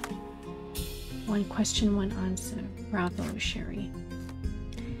 One question, one answer. Bravo, Sherry.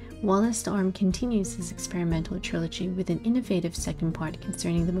 Wallace Arm continues his experimental trilogy with an innovative second part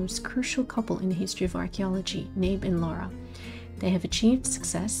concerning the most crucial couple in the history of archaeology, Nabe and Laura. They have achieved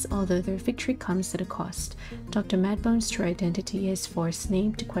success, although their victory comes at a cost. Dr. Madbone's true identity has forced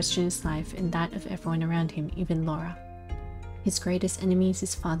Nabe to question his life and that of everyone around him, even Laura. His greatest enemy is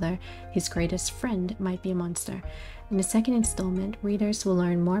his father. His greatest friend might be a monster. In the second installment, readers will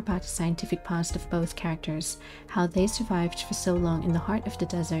learn more about the scientific past of both characters, how they survived for so long in the heart of the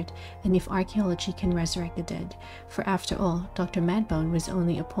desert, and if archaeology can resurrect the dead. For after all, Dr. Madbone was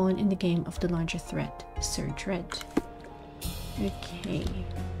only a pawn in the game of the larger threat, Sir Dread. Okay.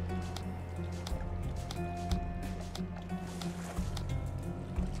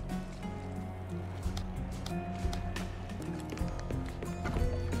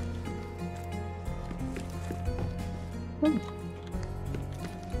 Hmm.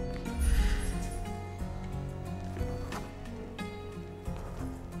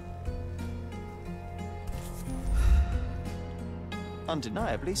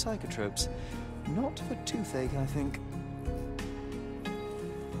 Undeniably psychotropes. Not for toothache, I think.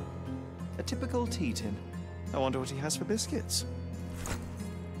 A typical tea tin. I wonder what he has for biscuits.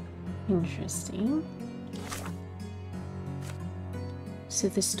 Interesting. So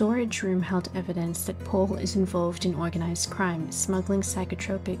the storage room held evidence that Paul is involved in organized crime, smuggling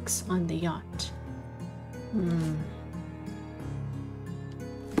psychotropics on the yacht.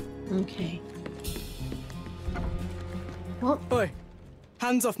 Okay. Well, Oi!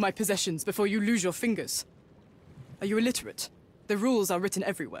 Hands off my possessions before you lose your fingers. Are you illiterate? The rules are written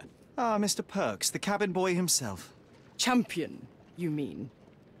everywhere. Ah, Mr. Perks, the cabin boy himself. Champion, you mean?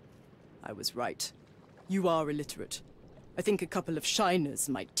 I was right. You are illiterate. I think a couple of shiners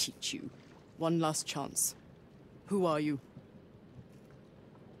might teach you. One last chance. Who are you?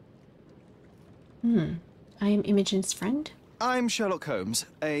 I am Imogen's friend. I'm Sherlock Holmes,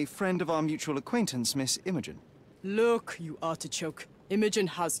 a friend of our mutual acquaintance, Miss Imogen. Look, you artichoke. Imogen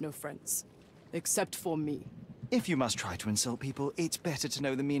has no friends. Except for me. If you must try to insult people, it's better to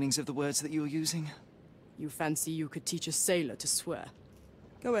know the meanings of the words that you're using. You fancy you could teach a sailor to swear?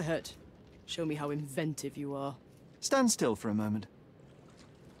 Go ahead. Show me how inventive you are. Stand still for a moment.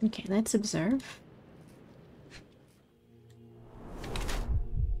 Okay, let's observe.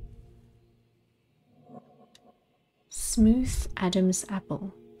 Smooth Adam's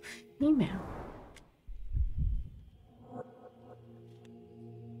apple. Female.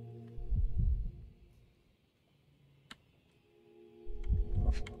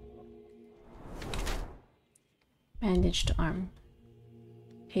 Bandaged arm.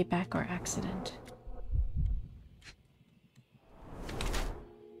 Payback or accident.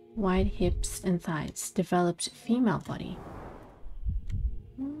 Wide hips and thighs. Developed female body.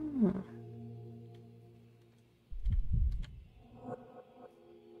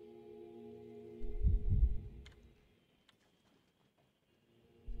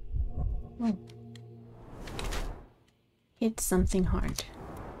 Hit something hard.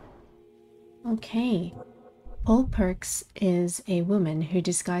 Okay. Paul Perks is a woman who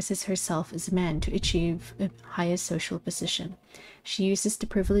disguises herself as a man to achieve a higher social position. She uses the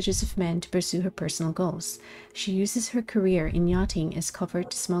privileges of men to pursue her personal goals. She uses her career in yachting as cover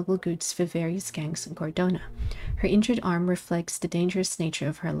to smuggle goods for various gangs in Cordona. Her injured arm reflects the dangerous nature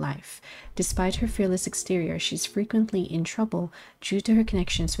of her life. Despite her fearless exterior, she's frequently in trouble due to her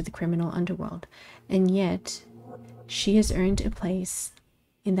connections with the criminal underworld. And yet, she has earned a place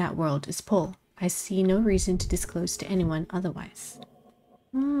in that world as Paul. I see no reason to disclose to anyone otherwise.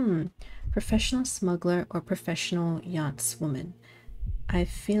 Professional smuggler or professional yachtswoman? I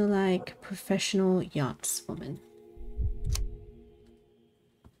feel like professional yachtswoman.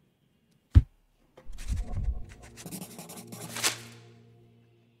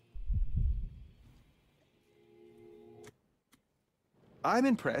 I'm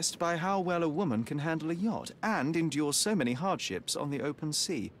impressed by how well a woman can handle a yacht and endure so many hardships on the open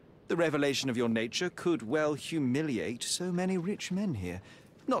sea. The revelation of your nature could well humiliate so many rich men here,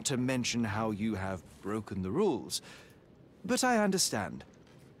 not to mention how you have broken the rules. But I understand.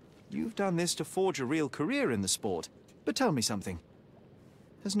 You've done this to forge a real career in the sport. But tell me something.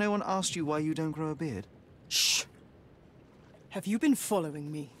 Has no one asked you why you don't grow a beard? Shh! Have you been following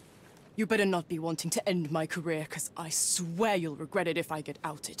me? You better not be wanting to end my career, because I swear you'll regret it if I get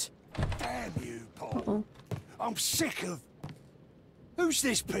outed. Damn you, Paul. I'm sick of... Who's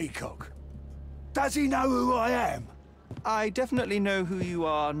this peacock? Does he know who I am? I definitely know who you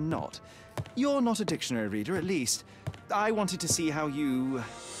are not. You're not a dictionary reader, at least. I wanted to see how you...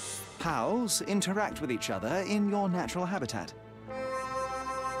 pals interact with each other in your natural habitat.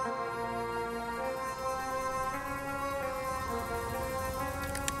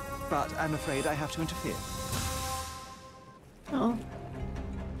 But I'm afraid I have to interfere. Oh.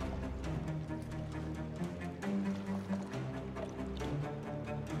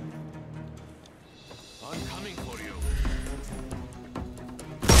 I'm coming for you.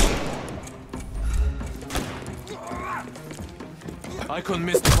 I couldn't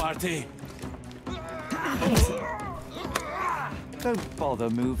miss the party. Don't bother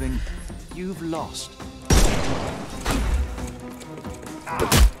moving. You've lost.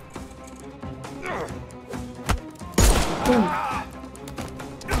 Boom.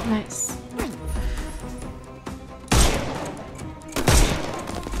 Nice.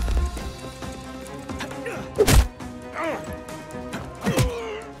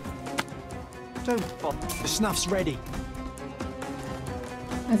 Don't bother. The snuff's ready.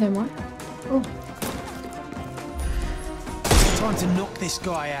 Are there more? Oh. Time to knock this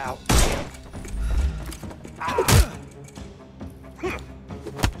guy out.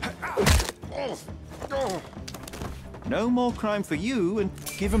 No more crime for you, and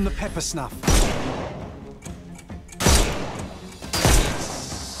Give him the pepper snuff.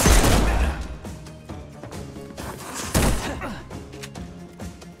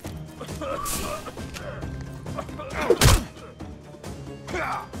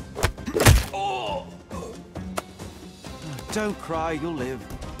 don't cry, you'll live.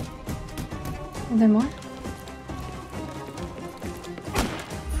 Are there more?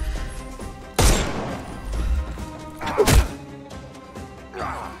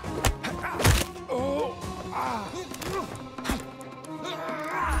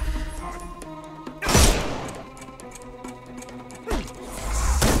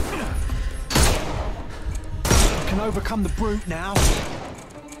 Can overcome the brute now.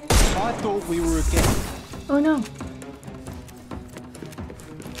 I thought we were again. Oh no.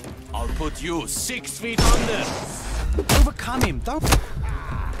 I'll put you 6 feet under. Overcome him, don't...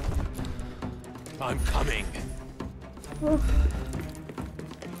 I'm coming. Oh.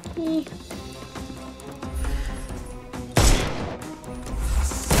 Eh.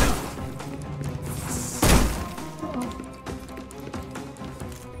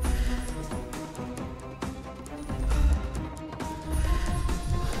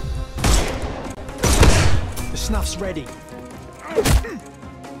 The snuff's ready.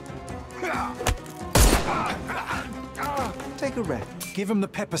 Take a rest. Give him the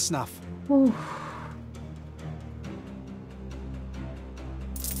pepper snuff. Ooh.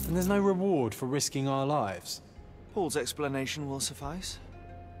 And there's no reward for risking our lives. Paul's explanation will suffice.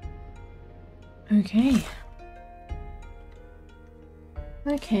 Okay.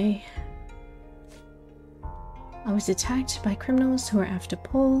 Okay. I was attacked by criminals who are after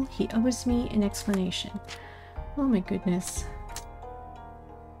Paul. He owes me an explanation. Oh my goodness.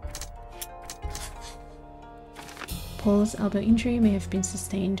 Paul's elbow injury may have been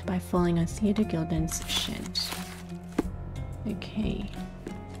sustained by falling on Theodore Gilden's shed. Okay.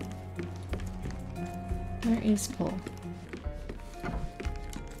 Where is Paul?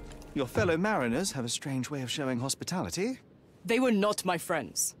 Your fellow mariners have a strange way of showing hospitality. They were not my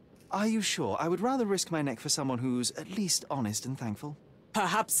friends. Are you sure? I would rather risk my neck for someone who's at least honest and thankful.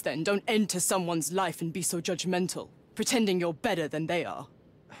 Perhaps then don't enter someone's life and be so judgmental, pretending you're better than they are.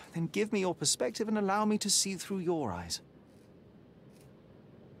 Then give me your perspective and allow me to see through your eyes.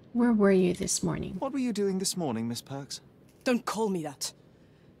 Where were you this morning? What were you doing this morning, Miss Perks? Don't call me that.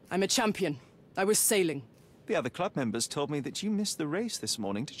 I'm a champion. I was sailing. The other club members told me that you missed the race this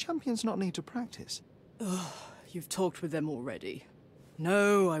morning. Do champions not need to practice? Ugh, you've talked with them already.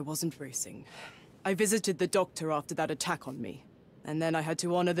 No, I wasn't racing. I visited the doctor after that attack on me. And then I had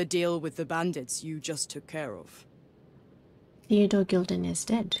to honor the deal with the bandits you just took care of. Theodore Gilden is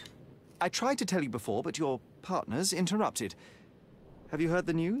dead. I tried to tell you before, but your partners interrupted. Have you heard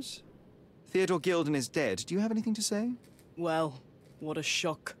the news? Theodore Gilden is dead. Do you have anything to say? Well, what a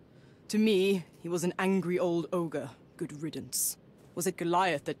shock. To me, he was an angry old ogre. Good riddance. Was it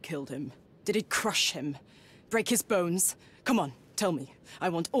Goliath that killed him? Did it crush him? Break his bones? Come on, tell me. I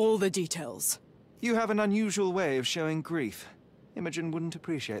want all the details. You have an unusual way of showing grief. Imogen wouldn't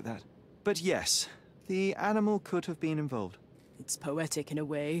appreciate that. But yes, the animal could have been involved. It's poetic in a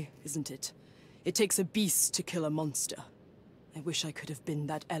way, isn't it? It takes a beast to kill a monster. I wish I could have been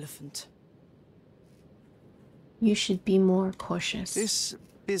that elephant. You should be more cautious. This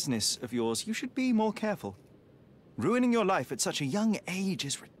business of yours, you should be more careful. Ruining your life at such a young age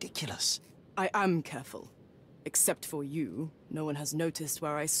is ridiculous. I am careful. Except for you, no one has noticed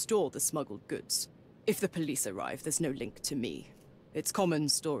where I store the smuggled goods. If the police arrive, there's no link to me. It's common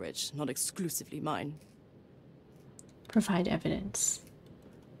storage, not exclusively mine. Provide evidence.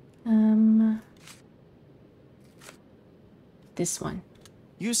 This one.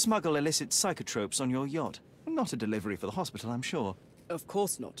 You smuggle illicit psychotropes on your yacht. Not a delivery for the hospital, I'm sure. Of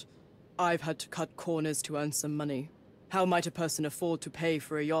course not. I've had to cut corners to earn some money. How might a person afford to pay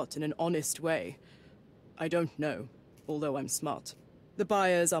for a yacht in an honest way? I don't know, although I'm smart. The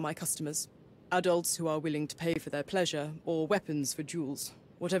buyers are my customers. Adults who are willing to pay for their pleasure, or weapons for jewels.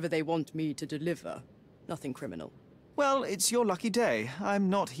 Whatever they want me to deliver. Nothing criminal. Well, it's your lucky day. I'm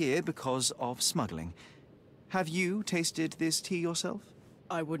not here because of smuggling. Have you tasted this tea yourself?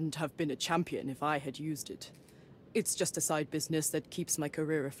 I wouldn't have been a champion if I had used it. It's just a side business that keeps my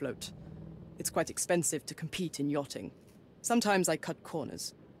career afloat. It's quite expensive to compete in yachting. Sometimes I cut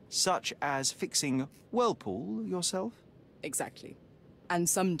corners. Such as fixing whirlpool yourself? Exactly. And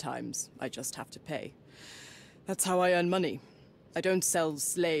sometimes I just have to pay. That's how I earn money. I don't sell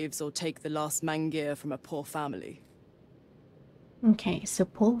slaves or take the last mangear from a poor family. Okay, so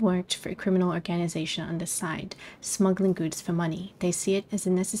Paul worked for a criminal organization on the side, smuggling goods for money. They see it as a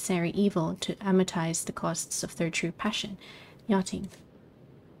necessary evil to amortize the costs of their true passion, yachting.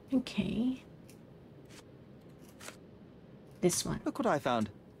 Okay. This one. Look what I found.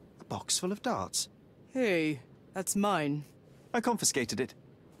 A box full of darts. Hey, that's mine. I confiscated it.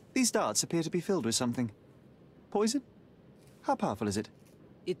 These darts appear to be filled with something. Poison? How powerful is it?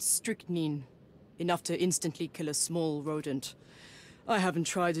 It's strychnine. Enough to instantly kill a small rodent. I haven't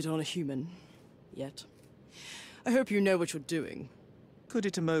tried it on a human. Yet. I hope you know what you're doing. Could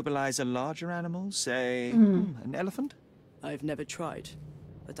it immobilize a larger animal, say, an elephant? I've never tried,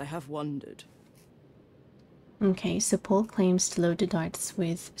 but I have wondered. Okay, so Paul claims to load the darts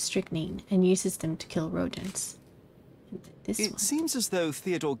with strychnine and uses them to kill rodents. This one. It seems as though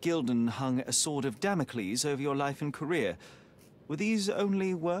Theodore Gilded hung a sword of Damocles over your life and career. Were these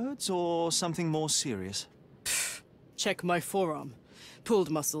only words or something more serious? Check my forearm. Pulled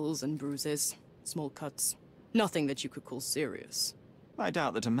muscles and bruises. Small cuts. Nothing that you could call serious. I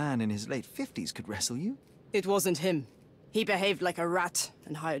doubt that a man in his late 50s could wrestle you. It wasn't him. He behaved like a rat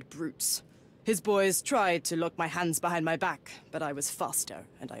and hired brutes. His boys tried to lock my hands behind my back, but I was faster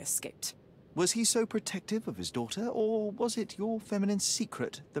and I escaped. Was he so protective of his daughter, or was it your feminine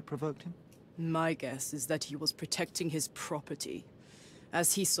secret that provoked him? My guess is that he was protecting his property.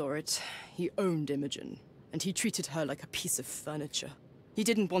 As he saw it, he owned Imogen, and he treated her like a piece of furniture. He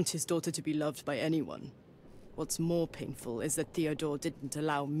didn't want his daughter to be loved by anyone. What's more painful is that Theodore didn't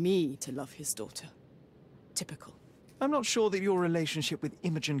allow me to love his daughter. Typical. I'm not sure that your relationship with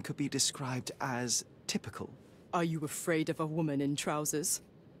Imogen could be described as typical. Are you afraid of a woman in trousers?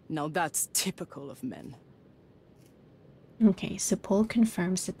 Now that's typical of men. Okay, so Paul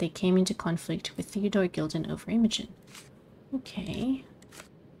confirms that they came into conflict with Theodore Gilded over Imogen. Okay.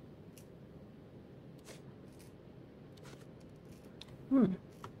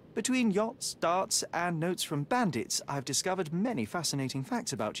 Between yachts, darts, and notes from bandits, I've discovered many fascinating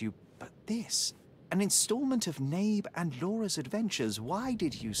facts about you. But this, an installment of Nabe and Laura's adventures. Why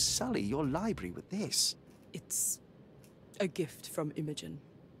did you sully your library with this? It's a gift from Imogen.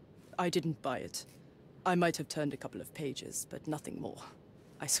 I didn't buy it. I might have turned a couple of pages, but nothing more.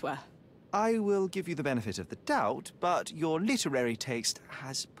 I swear. I will give you the benefit of the doubt, but your literary taste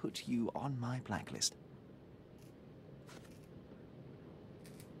has put you on my blacklist.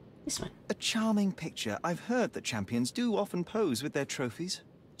 This one. A charming picture. I've heard that champions do often pose with their trophies.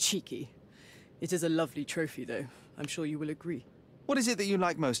 Cheeky. It is a lovely trophy, though. I'm sure you will agree. What is it that you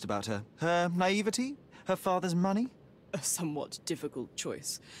like most about her? Her naivety? Her father's money? A somewhat difficult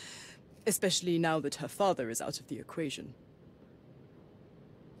choice. Especially now that her father is out of the equation.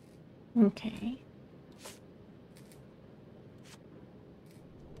 Okay.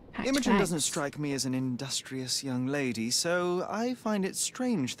 Imogen doesn't strike me as an industrious young lady, so I find it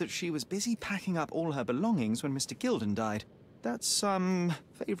strange that she was busy packing up all her belongings when Mr. Gilded died. That's some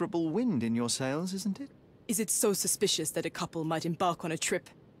favorable wind in your sails, isn't it? Is it so suspicious that a couple might embark on a trip?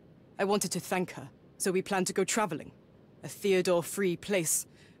 I wanted to thank her, so we planned to go traveling. A Theodore-free place,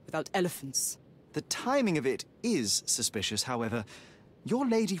 without elephants. The timing of it is suspicious, however. Your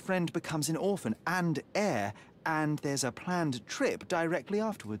lady friend becomes an orphan and heir, and there's a planned trip directly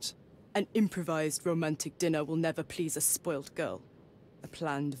afterwards. An improvised romantic dinner will never please a spoilt girl. A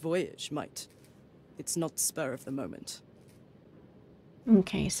planned voyage might. It's not spur of the moment.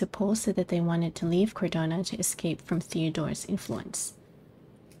 Okay, so Paul said that they wanted to leave Cordona to escape from Theodore's influence.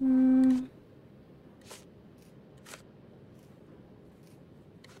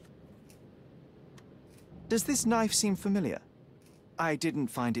 Does this knife seem familiar? I didn't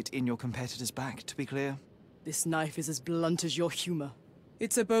find it in your competitor's back, to be clear. This knife is as blunt as your humor.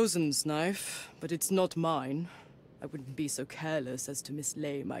 It's a bosun's knife, but it's not mine. I wouldn't be so careless as to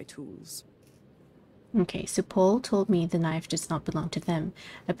mislay my tools. Okay, so Paul told me the knife does not belong to them.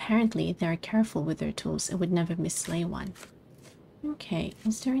 Apparently, they are careful with their tools and would never mislay one. Okay,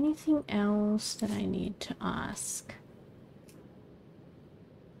 is there anything else that I need to ask?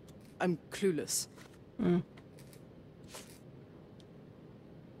 I'm clueless.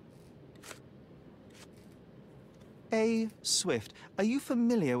 A. Swift. Are you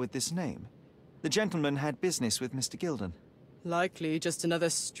familiar with this name? The gentleman had business with Mr. Gilded. Likely just another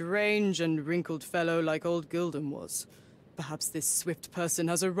strange and wrinkled fellow like old Gilded was. Perhaps this swift person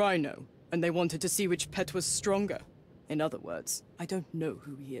has a rhino, and they wanted to see which pet was stronger. In other words, I don't know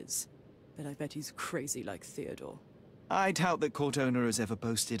who he is, but I bet he's crazy like Theodore. I doubt that court owner has ever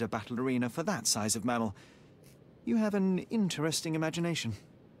boasted a battle arena for that size of mammal. You have an interesting imagination.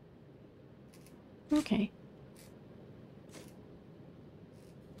 Okay.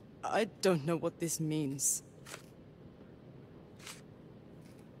 I don't know what this means.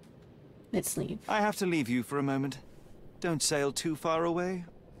 Let's leave. I have to leave you for a moment. Don't sail too far away.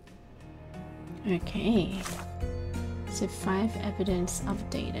 Okay. So 5 evidence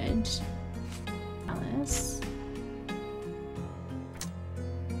updated. Alice.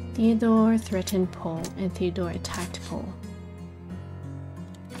 Theodore threatened Paul and Theodore attacked Paul.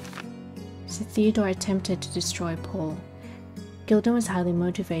 So Theodore attempted to destroy Paul. Gilded was highly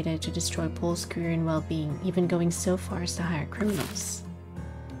motivated to destroy Paul's career and well-being, even going so far as to hire criminals.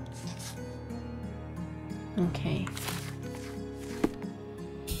 Okay.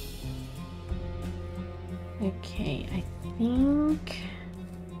 Okay, I think...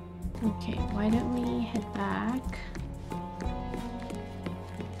 Okay, why don't we head back?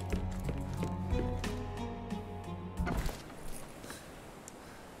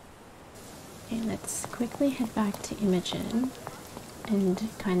 Okay, let's quickly head back to Imogen and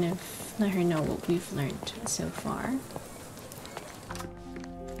kind of let her know what we've learned so far.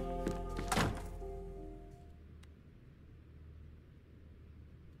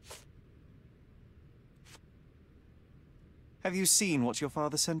 Have you seen what your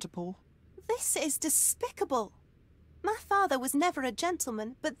father sent to Paul? This is despicable. My father was never a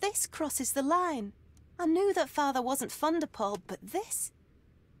gentleman, but this crosses the line. I knew that father wasn't fond of Paul, but this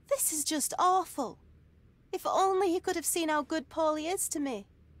is just awful. If only he could have seen how good Paulie is to me.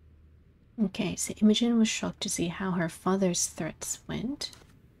 Okay, so Imogen was shocked to see how her father's threats went.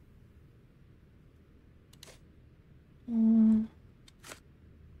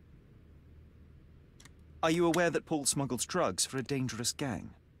 Are you aware that Paul smuggles drugs for a dangerous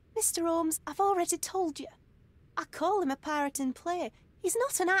gang? Mr. Holmes, I've already told you. I call him a pirate in play. He's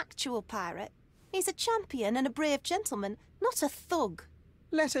not an actual pirate. He's a champion and a brave gentleman, not a thug.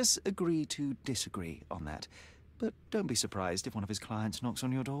 Let us agree to disagree on that. But don't be surprised if one of his clients knocks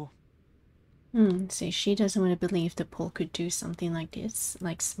on your door. So she doesn't want to believe that Paul could do something like this,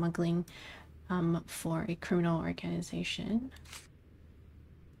 like smuggling for a criminal organization.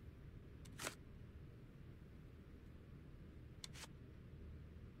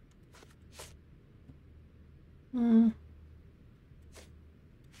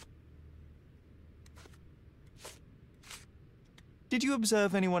 Did you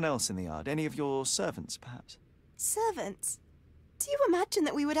observe anyone else in the yard? Any of your servants, perhaps? Servants? Do you imagine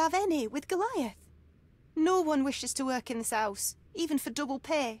that we would have any with Goliath? No one wishes to work in this house, even for double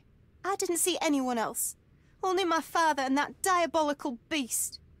pay. I didn't see anyone else. Only my father and that diabolical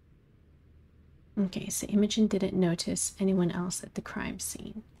beast. Okay, so Imogen didn't notice anyone else at the crime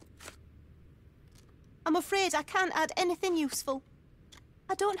scene. I'm afraid I can't add anything useful.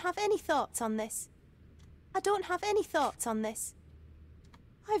 I don't have any thoughts on this. I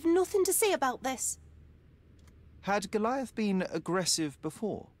have nothing to say about this. Had Goliath been aggressive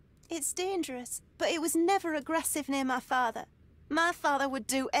before? It's dangerous, but it was never aggressive near my father. My father would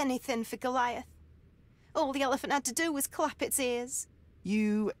do anything for Goliath. All the elephant had to do was clap its ears.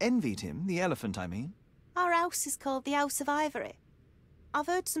 You envied him, the elephant, I mean? Our house is called the House of Ivory. I've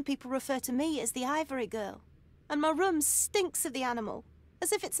heard some people refer to me as the Ivory Girl. And my room stinks of the animal,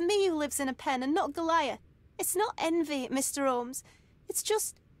 as if it's me who lives in a pen and not Goliath. It's not envy, Mr. Holmes. It's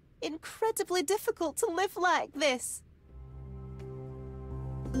just incredibly difficult to live like this.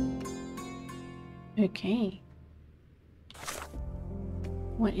 Okay.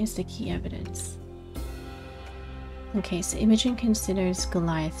 What is the key evidence? Okay, so Imogen considers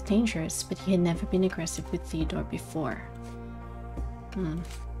Goliath dangerous, but he had never been aggressive with Theodore before.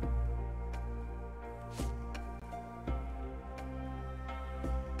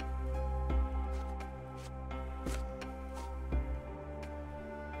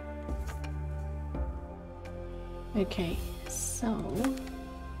 Okay, so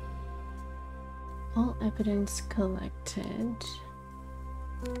all evidence collected.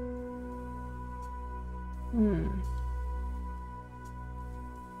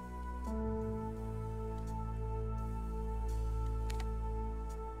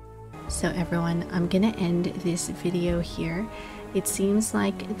 So everyone, I'm gonna end this video here. It seems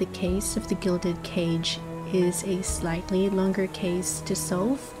like the case of the Gilded Cage is a slightly longer case to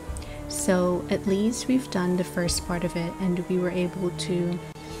solve. So at least we've done the first part of it and we were able to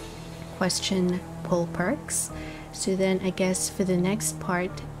question Paul Perks. So then I guess for the next part,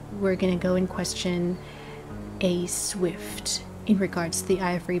 we're gonna go and question a Swift in regards to the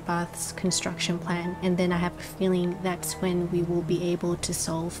Ivory Baths construction plan, and then I have a feeling that's when we will be able to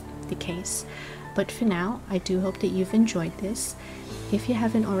solve the case. But for now, I do hope that you've enjoyed this. If you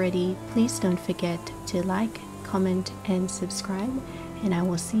haven't already, please don't forget to like, comment, and subscribe, and I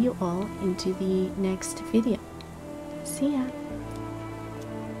will see you all into the next video. See ya!